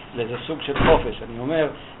באלוקים, לאיזה סוג של חופש. אני אומר,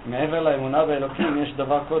 מעבר לאמונה באלוקים יש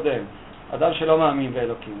דבר קודם, אדם שלא מאמין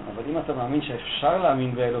באלוקים, אבל אם אתה מאמין שאפשר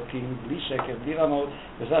להאמין באלוקים, בלי שקר, בלי רמאות,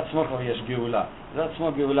 וזה עצמו כבר יש גאולה. זה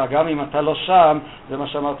עצמו גאולה, גם אם אתה לא שם, זה מה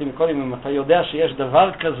שאמרתי מקודם, אם אתה יודע שיש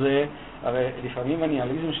דבר כזה, הרי לפעמים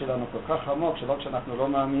הניאליזם שלנו כל כך עמוק, שלא כשאנחנו לא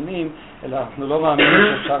מאמינים, אלא אנחנו לא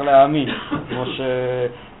מאמינים שאפשר להאמין, כמו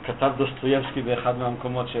שכתב דוסטויבסקי באחד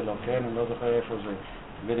מהמקומות שלו, כן? אני לא זוכר איפה זה,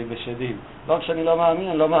 בלי בשדים. לא כשאני לא מאמין,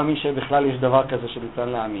 אני לא מאמין שבכלל יש דבר כזה שניתן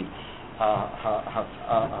להאמין.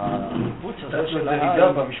 הניפוץ הזה של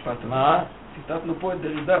דרידה במשפט הזה. מה? ציטטנו פה את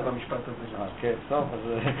דרידה במשפט הזה. כן, טוב, אז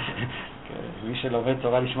מי שלומד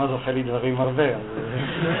תורה לשמה זוכה לי דברים הרבה, אז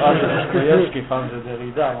פעם זה דוסטויבסקי, פעם זה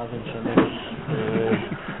דרידה, מה זה משנה?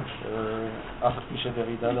 אף פי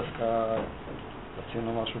שדרידה דווקא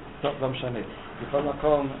רצינו משהו, טוב, לא משנה. בכל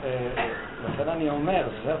מקום, לכן אני אומר,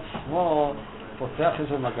 זה עצמו פותח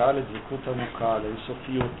איזה מגע לדבקות עמוקה,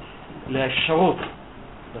 לאינסופיות, לאפשרות,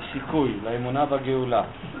 לסיכוי, לאמונה בגאולה.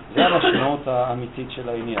 זה המשמעות האמיתית של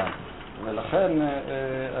העניין. ולכן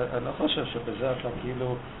אני לא חושב שבזה אתה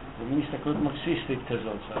כאילו, זה מין הסתכלות מרקסיסטית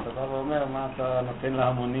כזאת, שאתה בא ואומר מה אתה נותן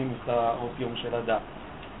להמונים את האופיום של הדת.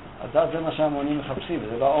 הדת זה מה שהמונים מחפשים,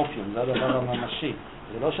 זה לא האופיום, זה הדבר הממשי.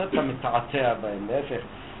 זה לא שאתה מתעתע בהם, להפך,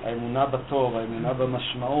 האמונה בטוב, האמונה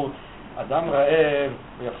במשמעות. אדם רעב,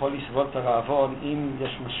 הוא יכול לסבול את הרעבון אם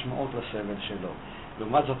יש משמעות לסבל שלו.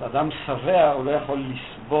 לעומת זאת, אדם שבע, הוא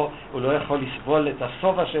לא יכול לסבול את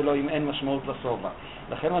הסובה שלו אם אין משמעות לסובה.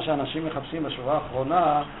 לכן מה שאנשים מחפשים בשורה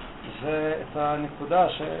האחרונה זה את הנקודה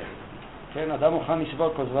כן, אדם מוכן לסבול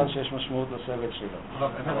כל זמן שיש משמעות לסבל שלו.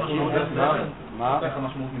 איך המשמעות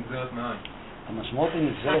נגזרת מהעין? המשמעות היא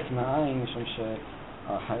נגזרת מהעין, משום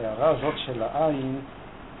שההערה הזאת של העין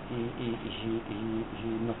היא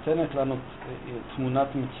נותנת לנו תמונת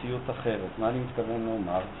מציאות אחרת. מה אני מתכוון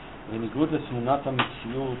לומר? בניגוד לתמונת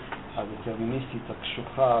המציאות הדטרמיניסטית,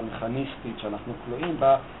 הקשוחה, המכניסטית שאנחנו כלואים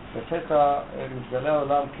בה, בפתע מתגלה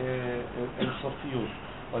העולם כאינסופיות,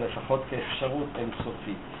 או לפחות כאפשרות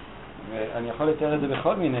אינסופית. ואני יכול לתאר את זה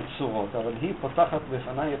בכל מיני צורות, אבל היא פותחת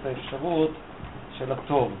בפניי את האפשרות של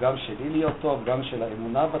הטוב, גם שלי להיות טוב, גם של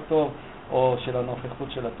האמונה בטוב, או של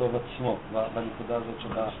הנוכחות של הטוב עצמו, בנקודה הזאת של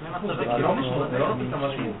זה לא משמעות, זה לא נותן את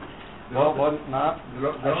המשמעות. מה?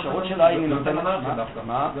 האפשרות של העין היא נותנת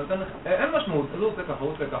מה? אין משמעות, זה עושה ככה,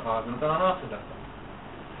 הוא עושה ככה, זה נותן אנרכיה דווקא.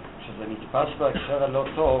 כשזה נתפס בהקשר הלא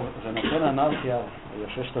טוב, זה נותן אנרכיה,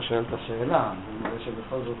 יפה שאתה שואל את השאלה, אני רואה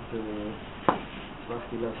שבכל זאת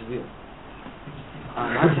הצלחתי להסביר.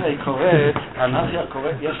 האנרכיה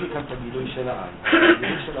קורית, יש לי כאן את הגילוי של העין.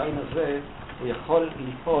 הגילוי של העין הזה, הוא יכול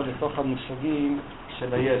ליפול לתוך המושגים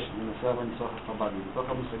של היש, מנסה בניסוח החב"די, לתוך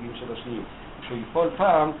המושגים של השניות. כשהוא ייפול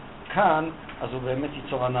פעם, כאן, אז הוא באמת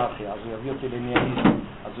ייצור אנרכיה, אז הוא יביא אותי לניאליזם,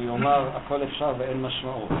 אז הוא יאמר הכל אפשר ואין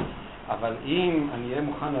משמעות. אבל אם אני אהיה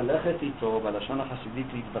מוכן ללכת איתו, בלשון החסידית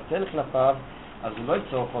להתבטל כלפיו, אז הוא לא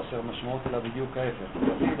ייצור חוסר משמעות, אלא בדיוק ההפך,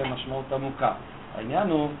 הוא יביא למשמעות עמוקה. העניין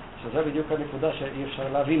הוא שזה בדיוק הנקודה שאי אפשר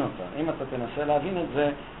להבין אותה. אם אתה תנסה להבין את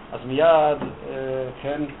זה, אז מיד,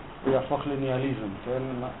 כן, הוא יהפוך לניאליזם, כן,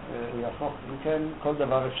 הוא יהפוך, כן, כל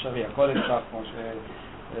דבר אפשרי, הכל אפשר, כמו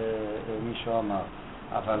שמישהו אמר.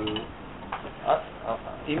 אבל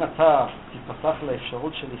אם אתה תפתח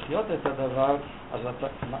לאפשרות של לחיות את הדבר, אז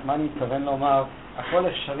מה אני מתכוון לומר? הכל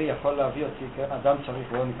אפשרי יכול להביא אותי, כן? אדם צריך,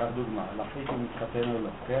 בואו ניקח דוגמה, להחליט אם מתחתן או לא,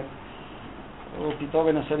 כן? הוא פתאום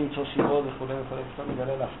מנסה למצוא סיבות וכו' וכו', פתאום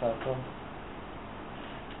מגלה להפתעתו.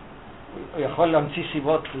 הוא יכול להמציא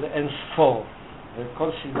סיבות לאין ספור, וכל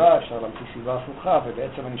סיבה אפשר להמציא סיבה הפוכה,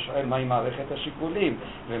 ובעצם אני שואל מהי מערכת השיקולים,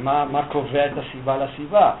 ומה קובע את הסיבה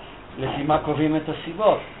לסיבה, לפי מה קובעים את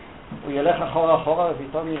הסיבות. הוא ילך אחורה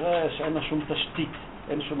ופתאום יראה שאין לו שום תשתית,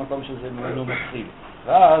 אין שום מקום שזה ממנו מתחיל.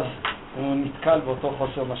 ואז הוא נתקל באותו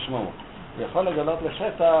חוסר משמעות. הוא יכול לגלות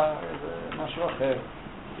לפתע משהו אחר.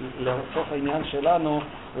 לצורך העניין שלנו,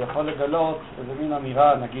 הוא יכול לגלות איזה מין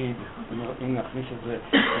אמירה, נגיד, אם נכניס את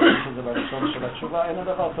זה בלשון של התשובה, אין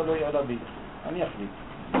הדבר תלוי אלא בי. אני אחליט.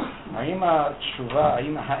 האם התשובה,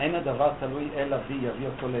 האם האין הדבר תלוי אלא בי יביא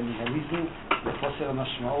אותו לניהליזם, לחוסר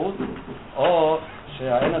משמעות, או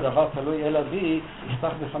שהאין הדבר תלוי אלא בי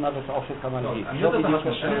יפתח בפניו את האופק המנהיג. זו בדיוק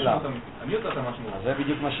השאלה. אני יוצר את המשמעות. זה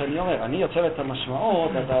בדיוק מה שאני אומר. אני יוצר את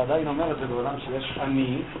המשמעות, אתה עדיין אומר את זה בעולם שיש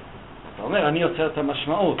אני, אתה אומר אני יוצר את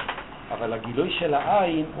המשמעות, אבל הגילוי של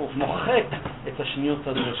העין הוא מוחק את השניות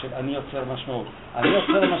הזו של אני יוצר משמעות. אני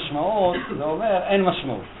יוצר משמעות, זה אומר אין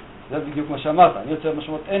משמעות. זה בדיוק מה שאמרת, אני יוצר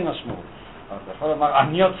משמעות, אין משמעות. אבל אתה יכול לומר,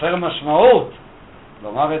 אני יוצר משמעות,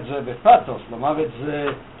 לומר את זה בפאתוס, לומר את זה,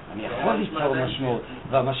 אני יכול ליצור משמעות,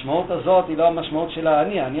 והמשמעות הזאת היא לא המשמעות של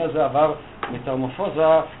האני, האני הזה עבר מטרמופוזה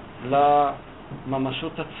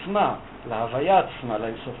לממשות עצמה, להוויה עצמה,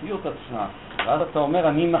 לאינסופיות עצמה, ואז אתה אומר,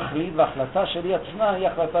 אני מחליט, וההחלטה שלי עצמה היא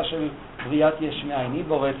החלטה של בריאת יש מאין, היא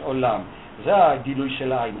בוראת עולם. זה הגילוי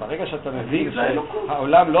של העין. ברגע שאתה מבין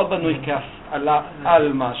שהעולם לא בנוי כהפעלה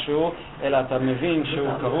על משהו, אלא אתה מבין שהוא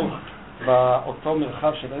כרוך באותו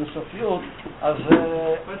מרחב של אינסופיות,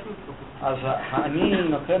 אז האני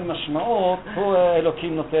נותן משמעות, הוא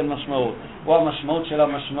אלוקים נותן משמעות. הוא המשמעות של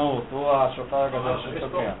המשמעות, הוא השופר הגדול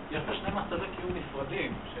שתוקע. יש פה שני מצבי קיום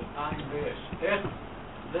נפרדים של עין ויש. איך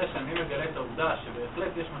זה שאני מגלה את העובדה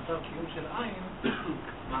שבהחלט יש מצב קיום של עין,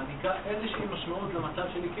 מעניקה איזושהי משמעות למצב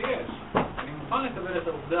שלי כיש. אני מוכן לקבל את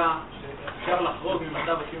העובדה שאפשר לחרוג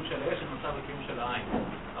ממצב הקיום של היש למצב הקיום של העין.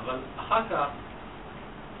 אבל אחר כך,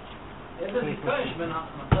 איזה זיקה יש בין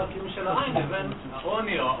המצב קיום של העין לבין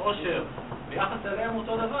העוני או העושר, ביחס אליהם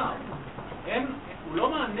אותו דבר. הוא לא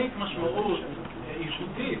מעניק משמעות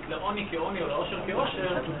אישותית לעוני כעוני או לעושר כעושר,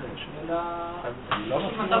 אלא... לא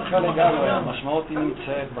מסכים לגמרי, המשמעות היא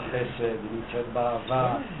נמצאת בחסד, היא נמצאת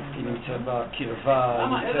באהבה, היא נמצאת בקרבה, היא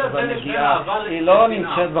נמצאת בנגיעה, היא לא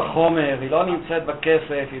נמצאת בחומר, היא לא נמצאת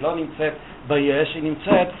בכסף, היא לא נמצאת ביש, היא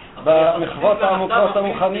נמצאת במחוות העמוקות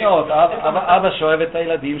הרוחניות. אבא שואב את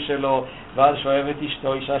הילדים שלו, ואז שואב את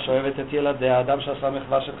אשתו, אישה שואבת את ילדיה, אדם שעשה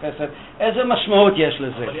מחווה של חסד. איזה משמעות יש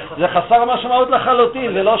לזה? זה חסר משמעות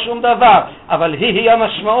לחלוטין, זה לא שום דבר, אבל היא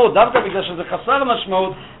המשמעות. דווקא בגלל שזה חסר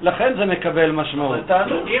משמעות, לכן זה מקבל משמעות.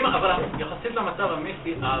 אבל יחסית למצב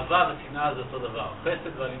המיסטי, אהבה ושנאה זה אותו דבר,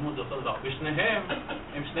 חסד ואלימות זה אותו דבר. ושניהם,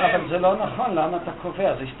 הם שניהם... אבל זה לא נכון, למה אתה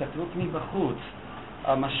קובע? זה הסתכלות מבחוץ.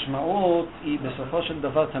 המשמעות היא בסופו של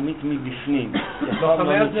דבר תמיד מבפנים.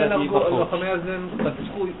 לוחמי הזן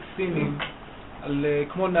פתחו סינים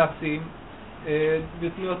כמו נאצים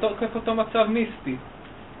מאותו מצב מיסטי.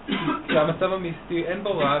 כי המצב המיסטי אין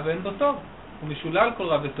בו רע ואין בו טוב. הוא משולל כל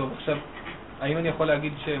רע וטוב. עכשיו, האם אני יכול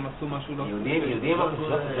להגיד שהם עשו משהו לא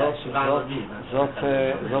טוב?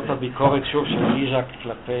 זאת הביקורת שוב של ז'יז'ק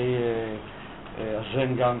כלפי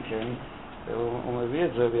הזן גם כן. הוא מביא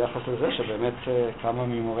את זה ביחס לזה שבאמת כמה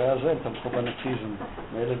ממורי הזן תמכו בנאציזם,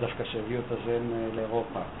 מאלה דווקא שהביאו את הזן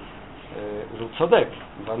לאירופה. והוא צודק,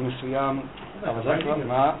 במובן מסוים, אבל זה כבר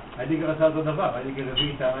מה... היידיגר עשה אותו דבר, היידיגר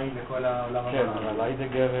הביא את העין לכל העולם. כן, אבל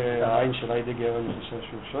העין של היידיגר אני חושב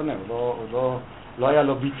שהוא שונה, לא היה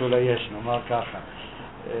לו ביטול היש, נאמר ככה.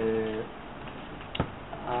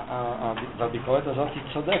 והביקורת הזאת היא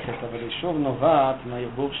צודקת, אבל היא שוב נובעת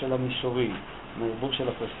מהערבוב של המישורים. מערבוב של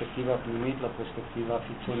הפרספקטיבה הפנימית לפרספקטיבה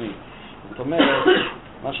החיצונית. זאת אומרת,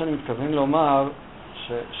 מה שאני מתכוון לומר,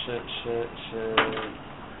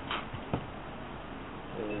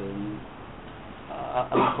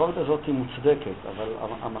 הביקורת הזאת היא מוצדקת, אבל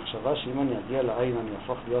המחשבה שאם אני אגיע לעין אני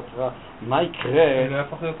אהפוך להיות רע, מה יקרה? אני לא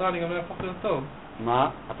אהפוך להיות רע, אני גם לא אהפוך להיות טוב. מה?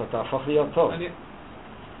 אתה תהפוך להיות טוב.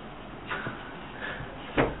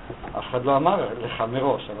 אף אחד לא אמר לך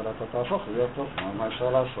מראש, אבל אתה תהפוך להיות טוב. מה אפשר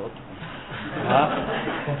לעשות?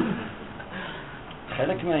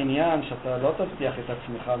 חלק מהעניין שאתה לא תבטיח את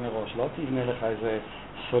עצמך מראש, לא תבנה לך איזה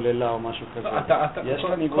סוללה או משהו כזה. יש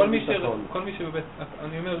כאן עיבוד ביטחון. כל מי שבאמת,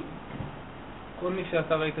 אני אומר, כל מי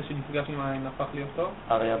שאתה ראית שנפגש עם העין הפך להיות טוב?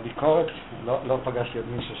 הרי הביקורת, לא פגשתי עוד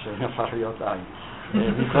מישהו שהפך להיות עין.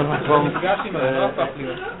 מכל מקום,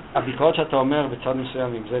 הביקורת שאתה אומר בצד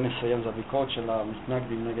מסוים, אם זה נסיים, זה הביקורת של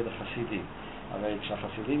המתנגדים נגד החסידים. הרי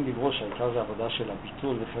כשהחסידים דיברו שהעיקר זה עבודה של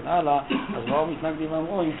הביטול וכן הלאה, אז באו מתנגדים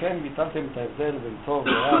ואמרו, אם כן, ביטלתם את ההבדל בין טוב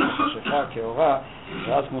ורע, חשיכה, כאורה,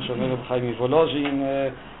 ואז כמו שאומר רב חיים מוולוז'ין,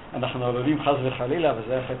 אנחנו עלולים חס וחלילה,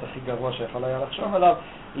 וזה החטא הכי גרוע שיכול היה לחשוב עליו,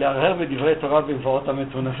 להרהר בדברי תורה במבואות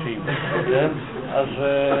המתונפים.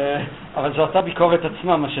 אבל זו אותה ביקורת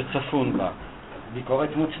עצמה, מה שצפון בה. ביקורת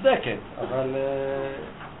מוצדקת, אבל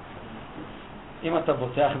אם אתה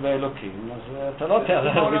בוטח באלוקים, אז אתה לא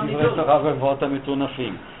תערער בדברי תורה במבואות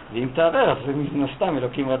המתונפים. ואם תערער, אז מן הסתם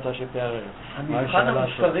אלוקים רצה שתערער. המבחן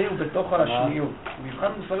המוסרי הוא בתוך השניות. המבחן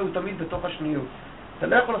המוסרי הוא תמיד בתוך השניות. אתה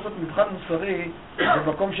לא יכול לעשות מבחן מוסרי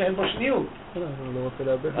במקום שאין בו שניות.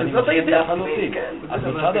 אני לא תהיה חלוטין. אז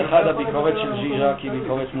מצד אחד הביקורת של ז'יז'ק היא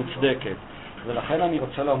ביקורת מוצדקת. ולכן אני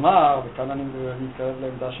רוצה לומר, וכאן אני מתקרב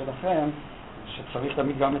לעמדה שלכם, שצריך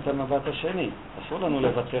תמיד גם את המבט השני. אסור לנו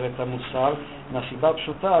לוותר את המוסר מהסיבה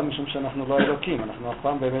הפשוטה, משום שאנחנו לא אלוקים. אנחנו אף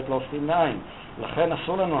פעם באמת לא הופכים לעין. לכן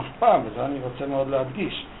אסור לנו אף פעם, וזה אני רוצה מאוד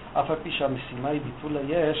להדגיש, אף על פי שהמשימה היא ביטול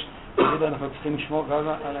היש, תמיד אנחנו צריכים לשמור גם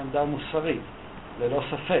על העמדה המוסרית, ללא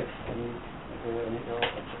ספק.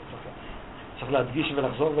 צריך להדגיש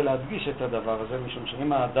ולחזור ולהדגיש את הדבר הזה, משום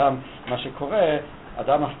שאם האדם, מה שקורה,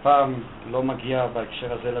 אדם אף פעם לא מגיע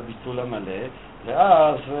בהקשר הזה לביטול המלא,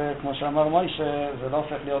 ואז, כמו שאמר מוישה, זה לא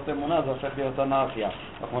הופך להיות אמונה, זה הופך להיות אנרכיה.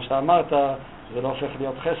 וכמו שאתה אמרת, זה לא הופך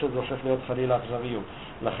להיות חסד, זה הופך להיות חלילה אכזריות.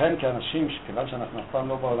 לכן כאנשים, כיוון שאנחנו אף פעם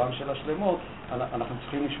לא בעולם של השלמות, אנחנו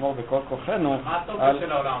צריכים לשמור בכל כוחנו מה התוקף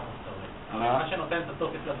של העולם המוסרי? מה שנותן את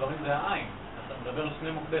התוקף לדברים זה העין. אתה מדבר על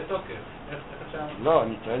שני מוקדי תוקף. איך אפשר? לא,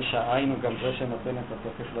 אני טוען שהעין הוא גם זה שנותן את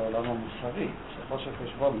התוקף לעולם המוסרי. בסופו של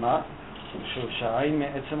חשבון, מה? שהעין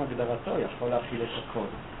מעצם הגדרתו יכול להכיל את הכל.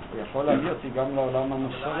 הוא יכול להביא אותי גם לעולם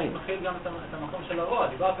המוסרי. אבל העין מכיל גם את המקום של הרוע.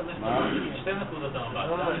 דיברת על זה שתי נקודות המבט.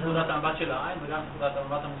 גם נקודת המבט של העין וגם נקודת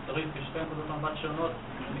המבט המוסרית, כשתי נקודות המבט שונות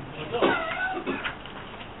ונפרדות.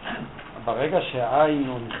 ברגע שהעין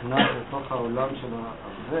הוא נכנס לתוך העולם של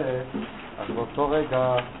הזה, אז באותו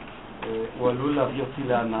רגע הוא עלול להביא אותי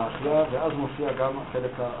לאנרכיה, ואז מופיע גם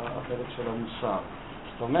החלק של המוסר.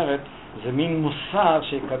 זאת אומרת, זה מין מוסר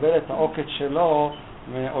שיקבל את העוקץ שלו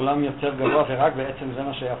מעולם יותר גבוה, ורק בעצם זה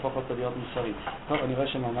מה שיהפוך אותו להיות מוסרי. טוב, אני רואה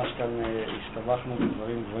שממש כאן הסתבכנו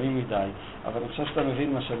בדברים גבוהים מדי, אבל אני חושב שאתה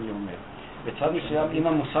מבין מה שאני אומר. בצד מסוים, אם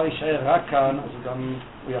המוסר יישאר רק כאן, אז גם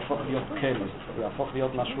הוא יהפוך להיות כלב, הוא יהפוך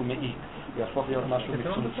להיות משהו מעיק, הוא יהפוך להיות משהו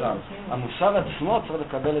מצומצם. המוסר עצמו צריך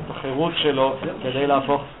לקבל את החירות שלו כדי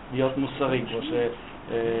להפוך להיות מוסרי, כמו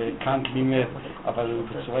שקאנט לימד, אבל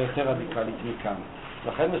בצורה יותר רדיקלית מכאן.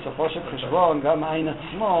 לכן בסופו של חשבון, גם העין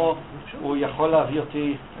עצמו, הוא יכול להביא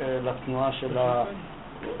אותי לתנועה של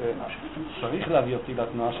צריך להביא אותי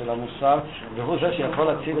לתנועה של המוסר, והוא זה שיכול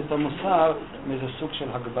להציל את המוסר מאיזה סוג של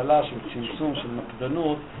הגבלה, של צמצום, של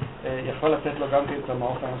מקדנות, יכול לתת לו גם את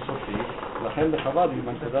המעוף האינסופי. לכן בחב"ד,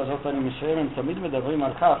 בנקודה הזאת אני מסיים, הם תמיד מדברים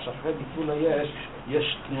על כך שאחרי ביטול היש,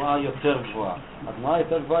 יש תנועה יותר גבוהה. התנועה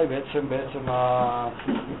יותר גבוהה היא בעצם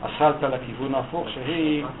הסלטה לכיוון ההפוך,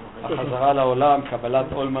 שהיא החזרה לעולם, קבלת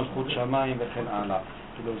עול מלכות שמיים וכן הלאה.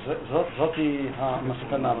 זאת היא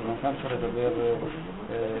המסקנה, אבל כאן צריך לדבר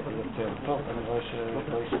יותר. טוב, אני רואה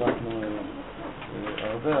שלא הספקנו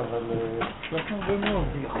הרבה, אבל... הספקנו הרבה מאוד.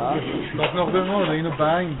 הספקנו הרבה מאוד, היינו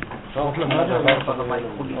בעין. טוב, למדנו.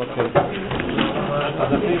 אוקיי.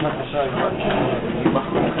 אז לפי בבקשה,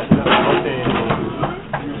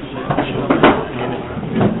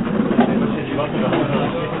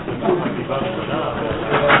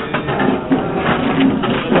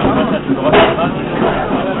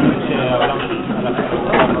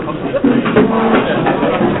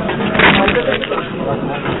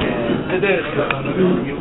 זה דרך.